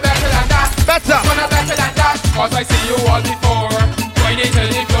 Do it better than that. Better. What's gonna better than that? Cause I see you all before. Waiting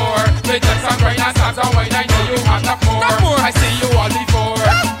till the floor. With just some brain and stabs and wine, I know you have not more. I see you all before.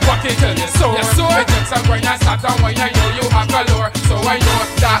 Walking till the soar. With just some brain and stabs and wine, I know you have galore. So I know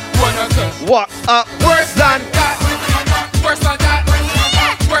that one of them. What up? Worse than that. Worse than that.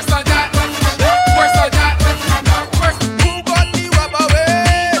 Worse than that. Worse than that. Worse. Who got the rubber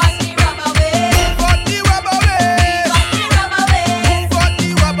waist? Who got the rubber waist? Who got the rubber waist? Who got the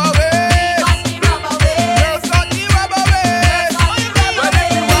rubber waist? Girls got the rubber waist. Well, if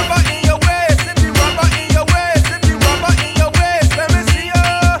the rubber in your waist, if the rubber in your waist, if the rubber in your waist, let me see ya.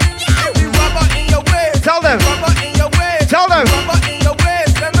 If the rubber in your waist, tell them. Rubber in your waist. Tell them. Rubber in your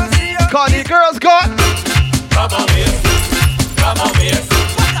waist, let me see ya. Cause the girls got rubber waist. Rubber waist.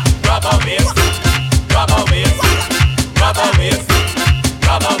 Rubber waist. Rubber waist. Rubber waist.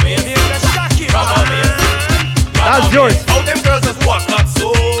 Rubber waist. Rubber waist. That's yours. How them girls just walk up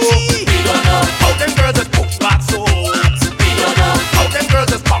so. We don't know. How them girls just push back so. We don't know. How them girls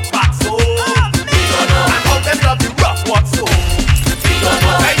just pop back so. We don't know. And how them love the rough walk so. We don't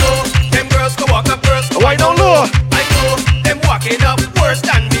know. I know them girls go walk up first. Why don't know? I know them walking up worse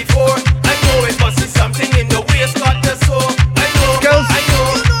than before. I know it must be something in the waist got the soul. I know. Girls. I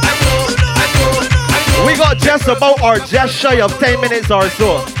know. I know. I know. I know. We got just about or just shy of 10 minutes or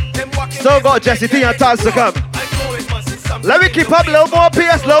so. Still got Jesse T and Taz to come. Let me keep up a little more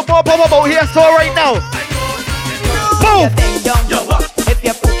pace, little more pop about here. So right now. Boom. If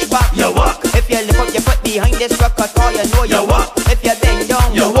you push back, you walk. If you lift up your foot behind this record, all you know you walk. If you bend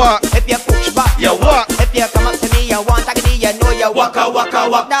down, you walk. If you push back, you walk. If you come up to me, you want agony, you know you walk. Walk.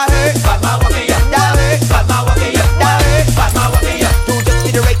 That hurt, bad man walking ya. That hurt, bad man walking ya. That hurt, bad man walking ya. Two just to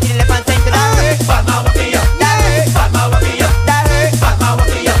the right, to the left, and center. That hurt, bad man walking ya. That hurt, bad man walking ya. That hurt, bad man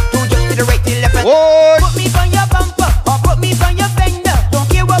walking ya. Two just to the right, to the left, and put me on your bumper or put me on your fender. Don't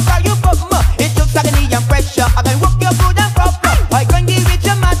care what car you put me. It took agony and pressure. I can work your food and proper. I can give it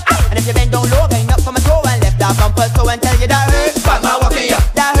your man. And if you bend down low, hang up from a toe and left that bumper so and tell you that hurt. Bad man walking ya.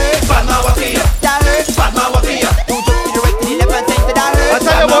 That hurt. Bad man walking ya. That hurt. Bad man walking ya. Two jumps to the right, to the left, and center. That hurt. I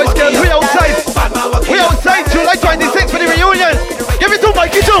tell you boys, girls, we outside. We outside July 26th for the reunion. Give it to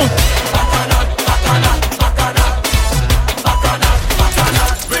Mikey Jones.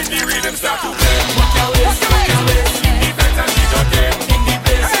 When the rhythm start to play, walk your waist, walk your waist. In the fence and the game, in the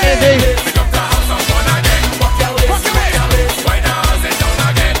place. We come to have some fun again. Walk your waist, walk your waist. Why not sit down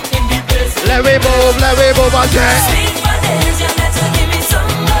again? In the place. Let me move again.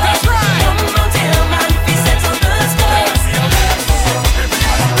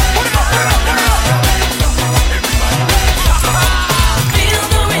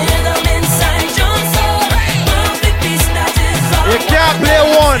 You can't play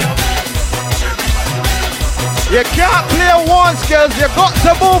one. You can't play one, skills. You got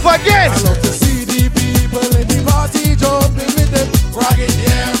to move again. I love to see the people in the party jumping with them. Rock in the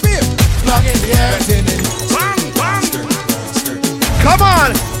air, beep, plug in the air, bang, bang. Come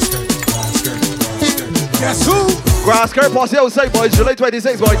on. Guess who? Grass skirt posse outside, boys. July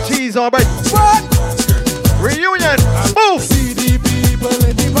 26th, boys. Cheese on break. What? Reunion. Move. See the people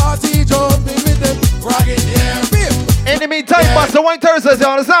in the party jumping with them. Rock in the air, beep. In the meantime, Buster Wine Thursdays, you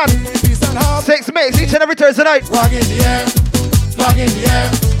understand? 6 mix each and every Thursday night. Rock in the air, plug in the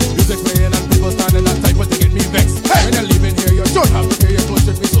air. Music playing and people standing on tight, but they get me vexed. Hey. When you're leaving here, you don't have to pay your clothes,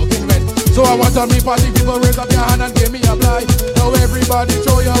 should be soaking wet. So I want on me party people raise up your hand and give me a blind. Now everybody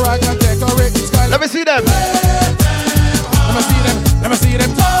throw your rag and decorate the sky. Let me see them. Let me see them. Let me see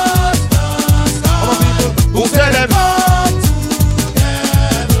them. All my people who tell them.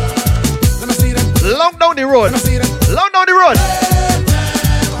 Let me see them. Long down the road. Loud down the road.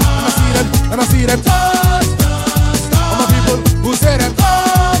 And I see them. All my people who say them.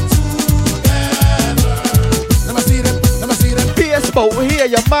 But we hear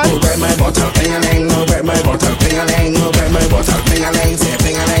your man. Who break my bottle, ping-a-ling. Who break my bottle, ping-a-ling. Who break my bottle, ping-a-ling. Say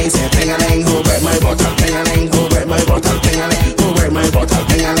ping-a-ling, say ping-a-ling. Who break my bottle, ping-a-ling. Who break my bottle, ping-a-ling. Who break my bottle,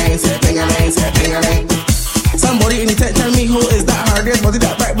 ping-a-ling. Say ping-a-ling, say ping-a-ling. Somebody in the tech tell me who is that hardest body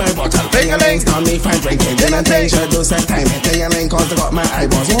that break my bottle. Ping-a-ling, call me fine drinking. Then I think should do some time. Ping-a-ling, cause I got my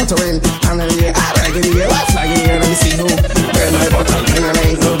eyeballs watering. And then yeah, I like it here, what's like it here? Let me see who break my bottle,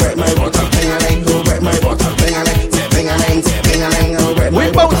 ping-a-ling. Who break my bottle, ping-a-ling. Who break my bottle, ping-a-ling. Say ping-a-ling, say ping-a-ling. We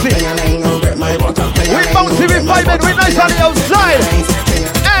bouncy. We bouncy with 5 men. We nice on the outside.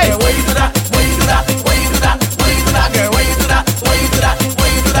 Hey. Where you do that? Where you do that? Where you do that? Where you do that, girl? Where you do that? Where you do that?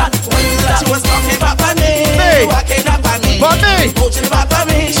 Where you do that? Where you do that? She was talking about me. Walking up on me. Coaching about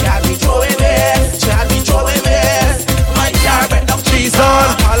me. She had me throwing this. She had me throwing this. My car went down cheese on.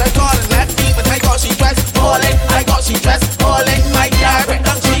 All I call it left me, but I got she dressed falling. I got she dressed falling. My car went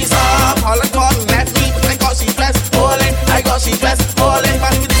down cheese on. All I call it left me, but I got she dressed falling. I got she dressed falling.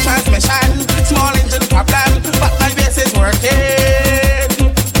 But with the transmission, small engine problem, but my base is working.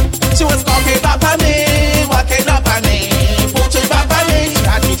 She was talking back on me, walking up on me, pushing back on me. She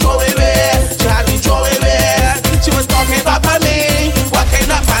had me throwing away, she had me throwing away. She was talking back on me,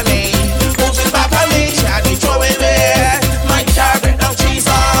 walking up on me, pushing back on me. She had me throwing away. My car went down cheese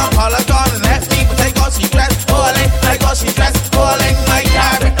on. All I got and left me, but I got she dressed falling. I got she dressed falling. My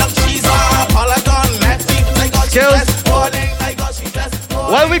car went down cheese on. All I got and left me, but I got she dressed falling. I got she dressed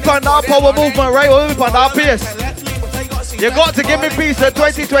falling. While we on our power movement, right? While we on our pace. You got to give me peace at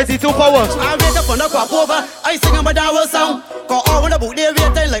 2022 power. I wake up on the crop over. I sing about our sound. Cause all when I book they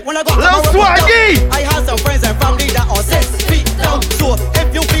waiting like when I got Little Swaggy. I have some friends and family that are 6 feet down. So if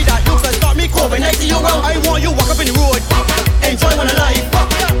you feel that you can start me COVID next to you around. I want you walk up in the road. Enjoy one alive.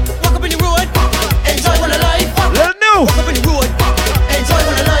 Walk up in the road. Enjoy one alive. Little new. Walk up in the road. Enjoy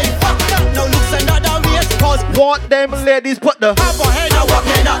one alive. Now look send out that race. Cause want them ladies put the hop ahead and walk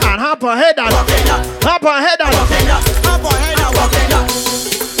in that. And hop ahead and hop ahead and walk in that. Hop ahead and walk in that.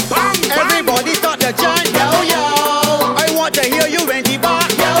 Everybody start the chant, yo yo. I want to hear you when the bar,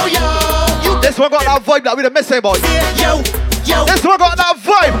 yo yo. This one got that vibe that we done missing, boy. Yo yo. This one got that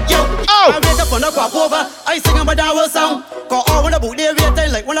vibe. Yo. Oh. I wake up on the crop over. I sing about our sound. Cause all when I book they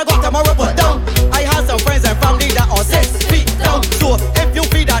waiting like when I got tomorrow put down. I have some friends and family that are 6 feet down. So if you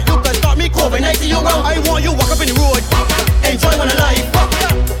feel that you can start me COVID next to you around. I want you walk up in the road. Enjoy one alive.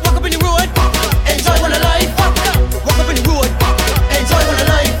 Walk up in the road. Enjoy one alive. Walk up in the road. Enjoy one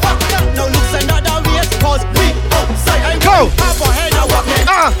alive. Now look send out that race. Cause we outside. I go. Hop ahead and walk in.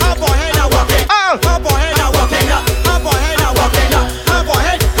 Hop ahead and walk in. Hop ahead and walk in. Hop ahead and walk in. Hop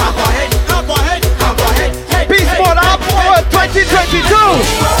ahead. Hop ahead. Hop ahead. Hop ahead. Peace for the power 2022.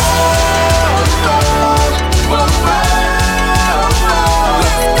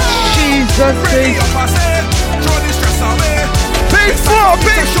 Jesus Christ. Big four,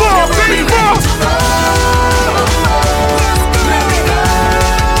 big four, big four.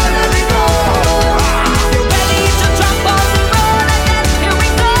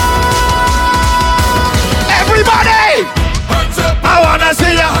 Everybody! I wanna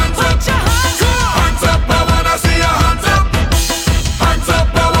see ya. Hands up, I wanna see your hands up. Hands up,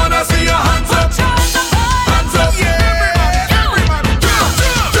 I wanna see your hands up. Hands up, yeah. Everybody,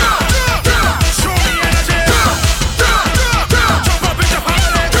 show me energy. Jump up in your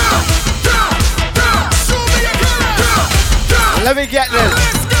family. Show me your color. Let me get this.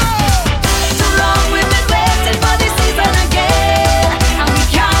 Too long we've been waiting for this season again, and we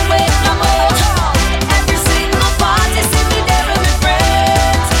can't wait no more. Every single party, see me there with my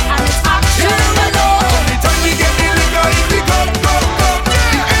friends, and it's action galore. Anytime we get the liquor, it be come. The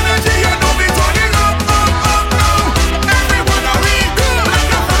energy, you know me turning up. Everyone a read,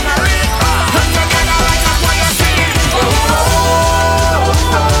 like a family. And together like a choir sing.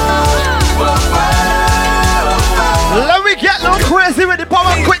 Let me get little crazy with the power.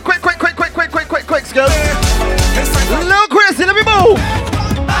 Quick, skills. Little crazy, let me move.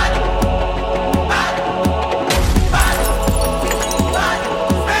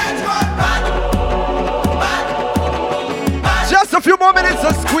 Just a few more minutes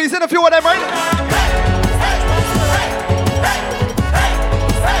to squeeze in a few of them, right?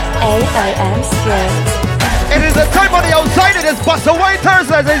 AON Skills. It is the time on the outside. It is Busta Wine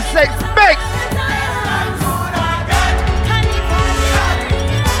Thursdays. It's like big.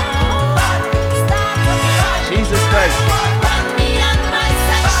 Jesus Christ.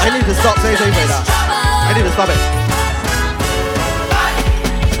 I need to stop saying things like that. I need to stop it.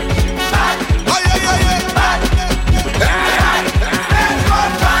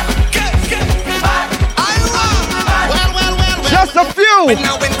 When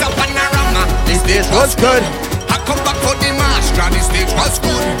I went up on the rama, the stage was good. I come back for the master, the stage was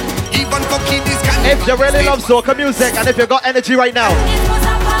good. Even for kiddies can. If you really love soca music and if you got energy right now,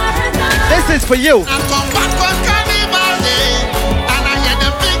 this is for you. I come back for Carnival Day, and I hear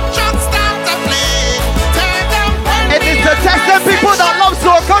the big trucks start to play. Turn them on. It is to test the people that love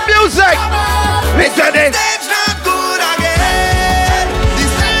soca music. Listen it.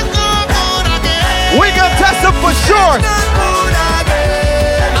 We gonna test them for sure.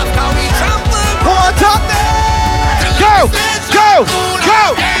 One up. Go, go, go.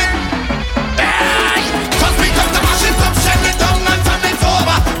 Cause we come to mash it up, shell it down and turn it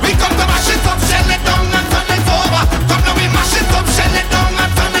over. We come to mash it up, shell it down and turn it over. Come now we mash it up, shell it down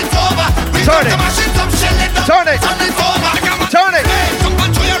and turn it over. We come to mash it up, shell it down, turn it over. Turn it. Jump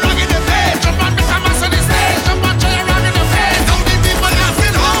and throw your rag in the face. Jump and become a sunny stage. Jump and throw your rag in the face. Now the people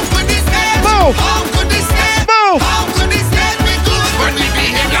asking how could this stage? Move. How could this stage? Move. How could this stage be good when we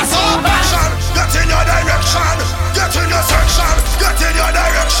behave so bad? Get in your direction. Get in your section. Get in your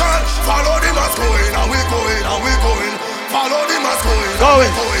direction. Follow the mask going and we going and we going. Follow the mask going.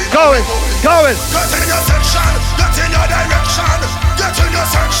 Going, going, going. Get in your section. Get in your direction. Get in your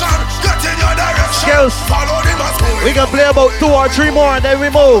section. Get in your direction. Skills. Follow the mask going. We can play about 2 or 3 more and then we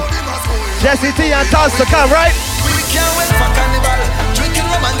move. Jesse T and Taz to come, right? We can't wait for carnival. Drinking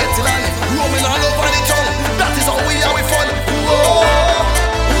rum and getting on. Roaming all over the town. That is how we are we fun. Ooh,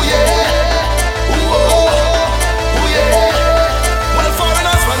 ooh yeah. Ooh, ooh yeah. Well,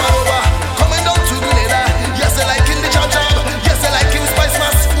 foreigners from all over coming down to Grenada. Yes, they like in the jam jam. Yes, they like in Spice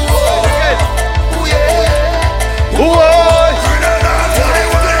Mass. Ooh, ooh yeah. Ooh, oh.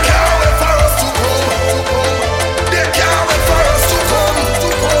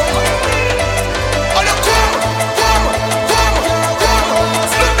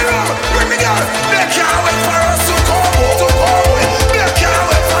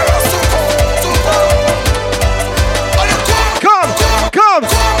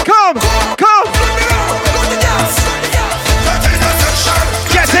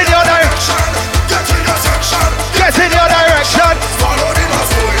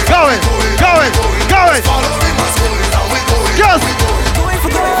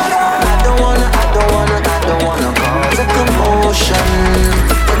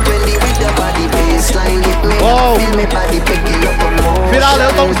 Feel our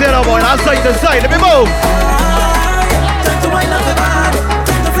little tongues there, boy. Now side to side. Let me move. Time to wind up the body.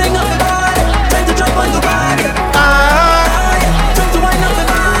 Time to fling up the body. Time to jump on the body. Time to wind up the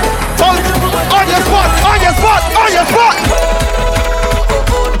body. On your spot. On your spot. On your spot.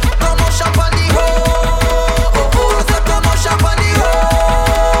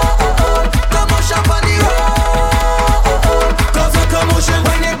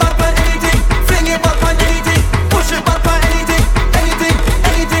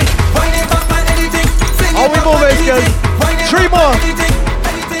 Three more.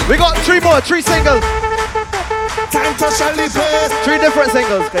 We got 3 more. 3 singles. Time to shall the place. 3 different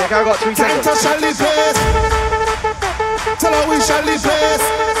singles. Okay, I got 3 Time singles. to shall the place. Tell her we shall the place.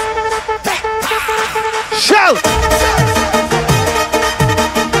 Shout!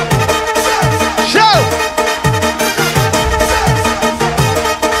 Shout!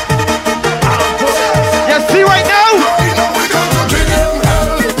 You see right now?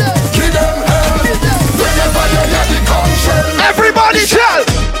 Everybody shout!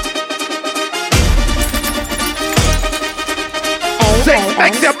 Six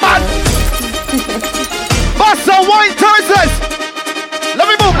makes you mad! Buster Wine Thursdays! Let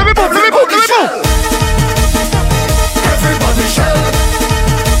me move, let me move, let me move, let me move! Everybody shout!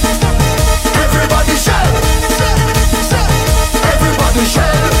 Everybody shout! Everybody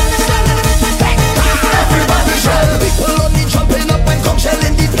shout! Everybody shout! People only jumping up and come shell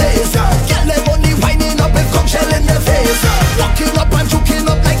in the place. Get them only whining up and come shell in their face. Walking up and juking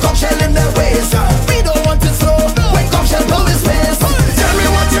up like come shell in their waist. We don't want it slow when come shell blow his face. Tell me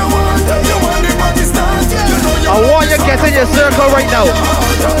what you want. You want the party start. You know you I want you to get in your circle right now.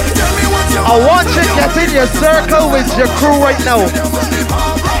 I want you to get in your circle with your crew right now.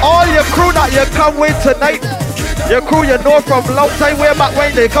 All your crew that you come with tonight, your crew you know from long time way back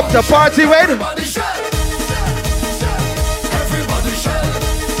when they come to party with.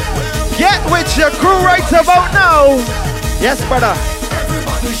 Get with your crew right about now. Yes, brother.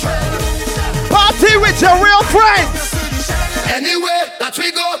 Party with your real friends. Anyway, that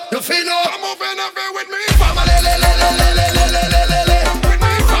we go, you feel no. Come over and over with me.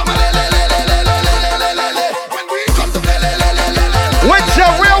 With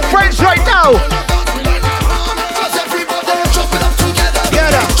your real friends right now.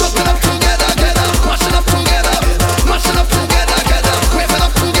 Get up.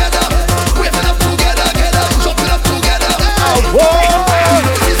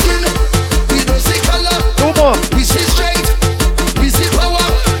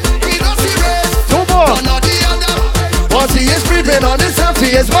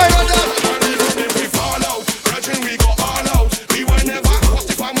 ladies, right?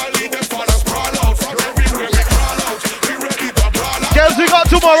 Girls, we got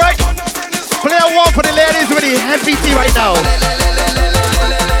two more, right? Player one for the ladies with the heavy tea right now.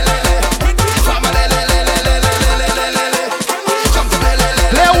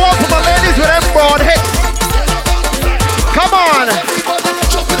 Player one for my ladies with them broad hips. Come on.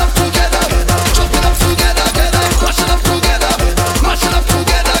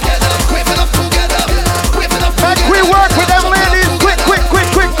 Make we work with them ladies. Quick.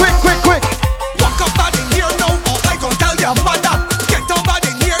 Walk up bad in here now, or I gon' tell your mother. Get up bad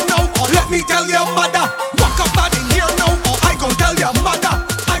in here now, or let me tell your mother. Walk up bad in here now, or I gon' tell your mother.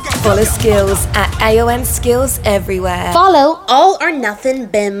 Follow Skills at AON Skills everywhere. Follow All or Nothing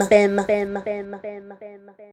BIM.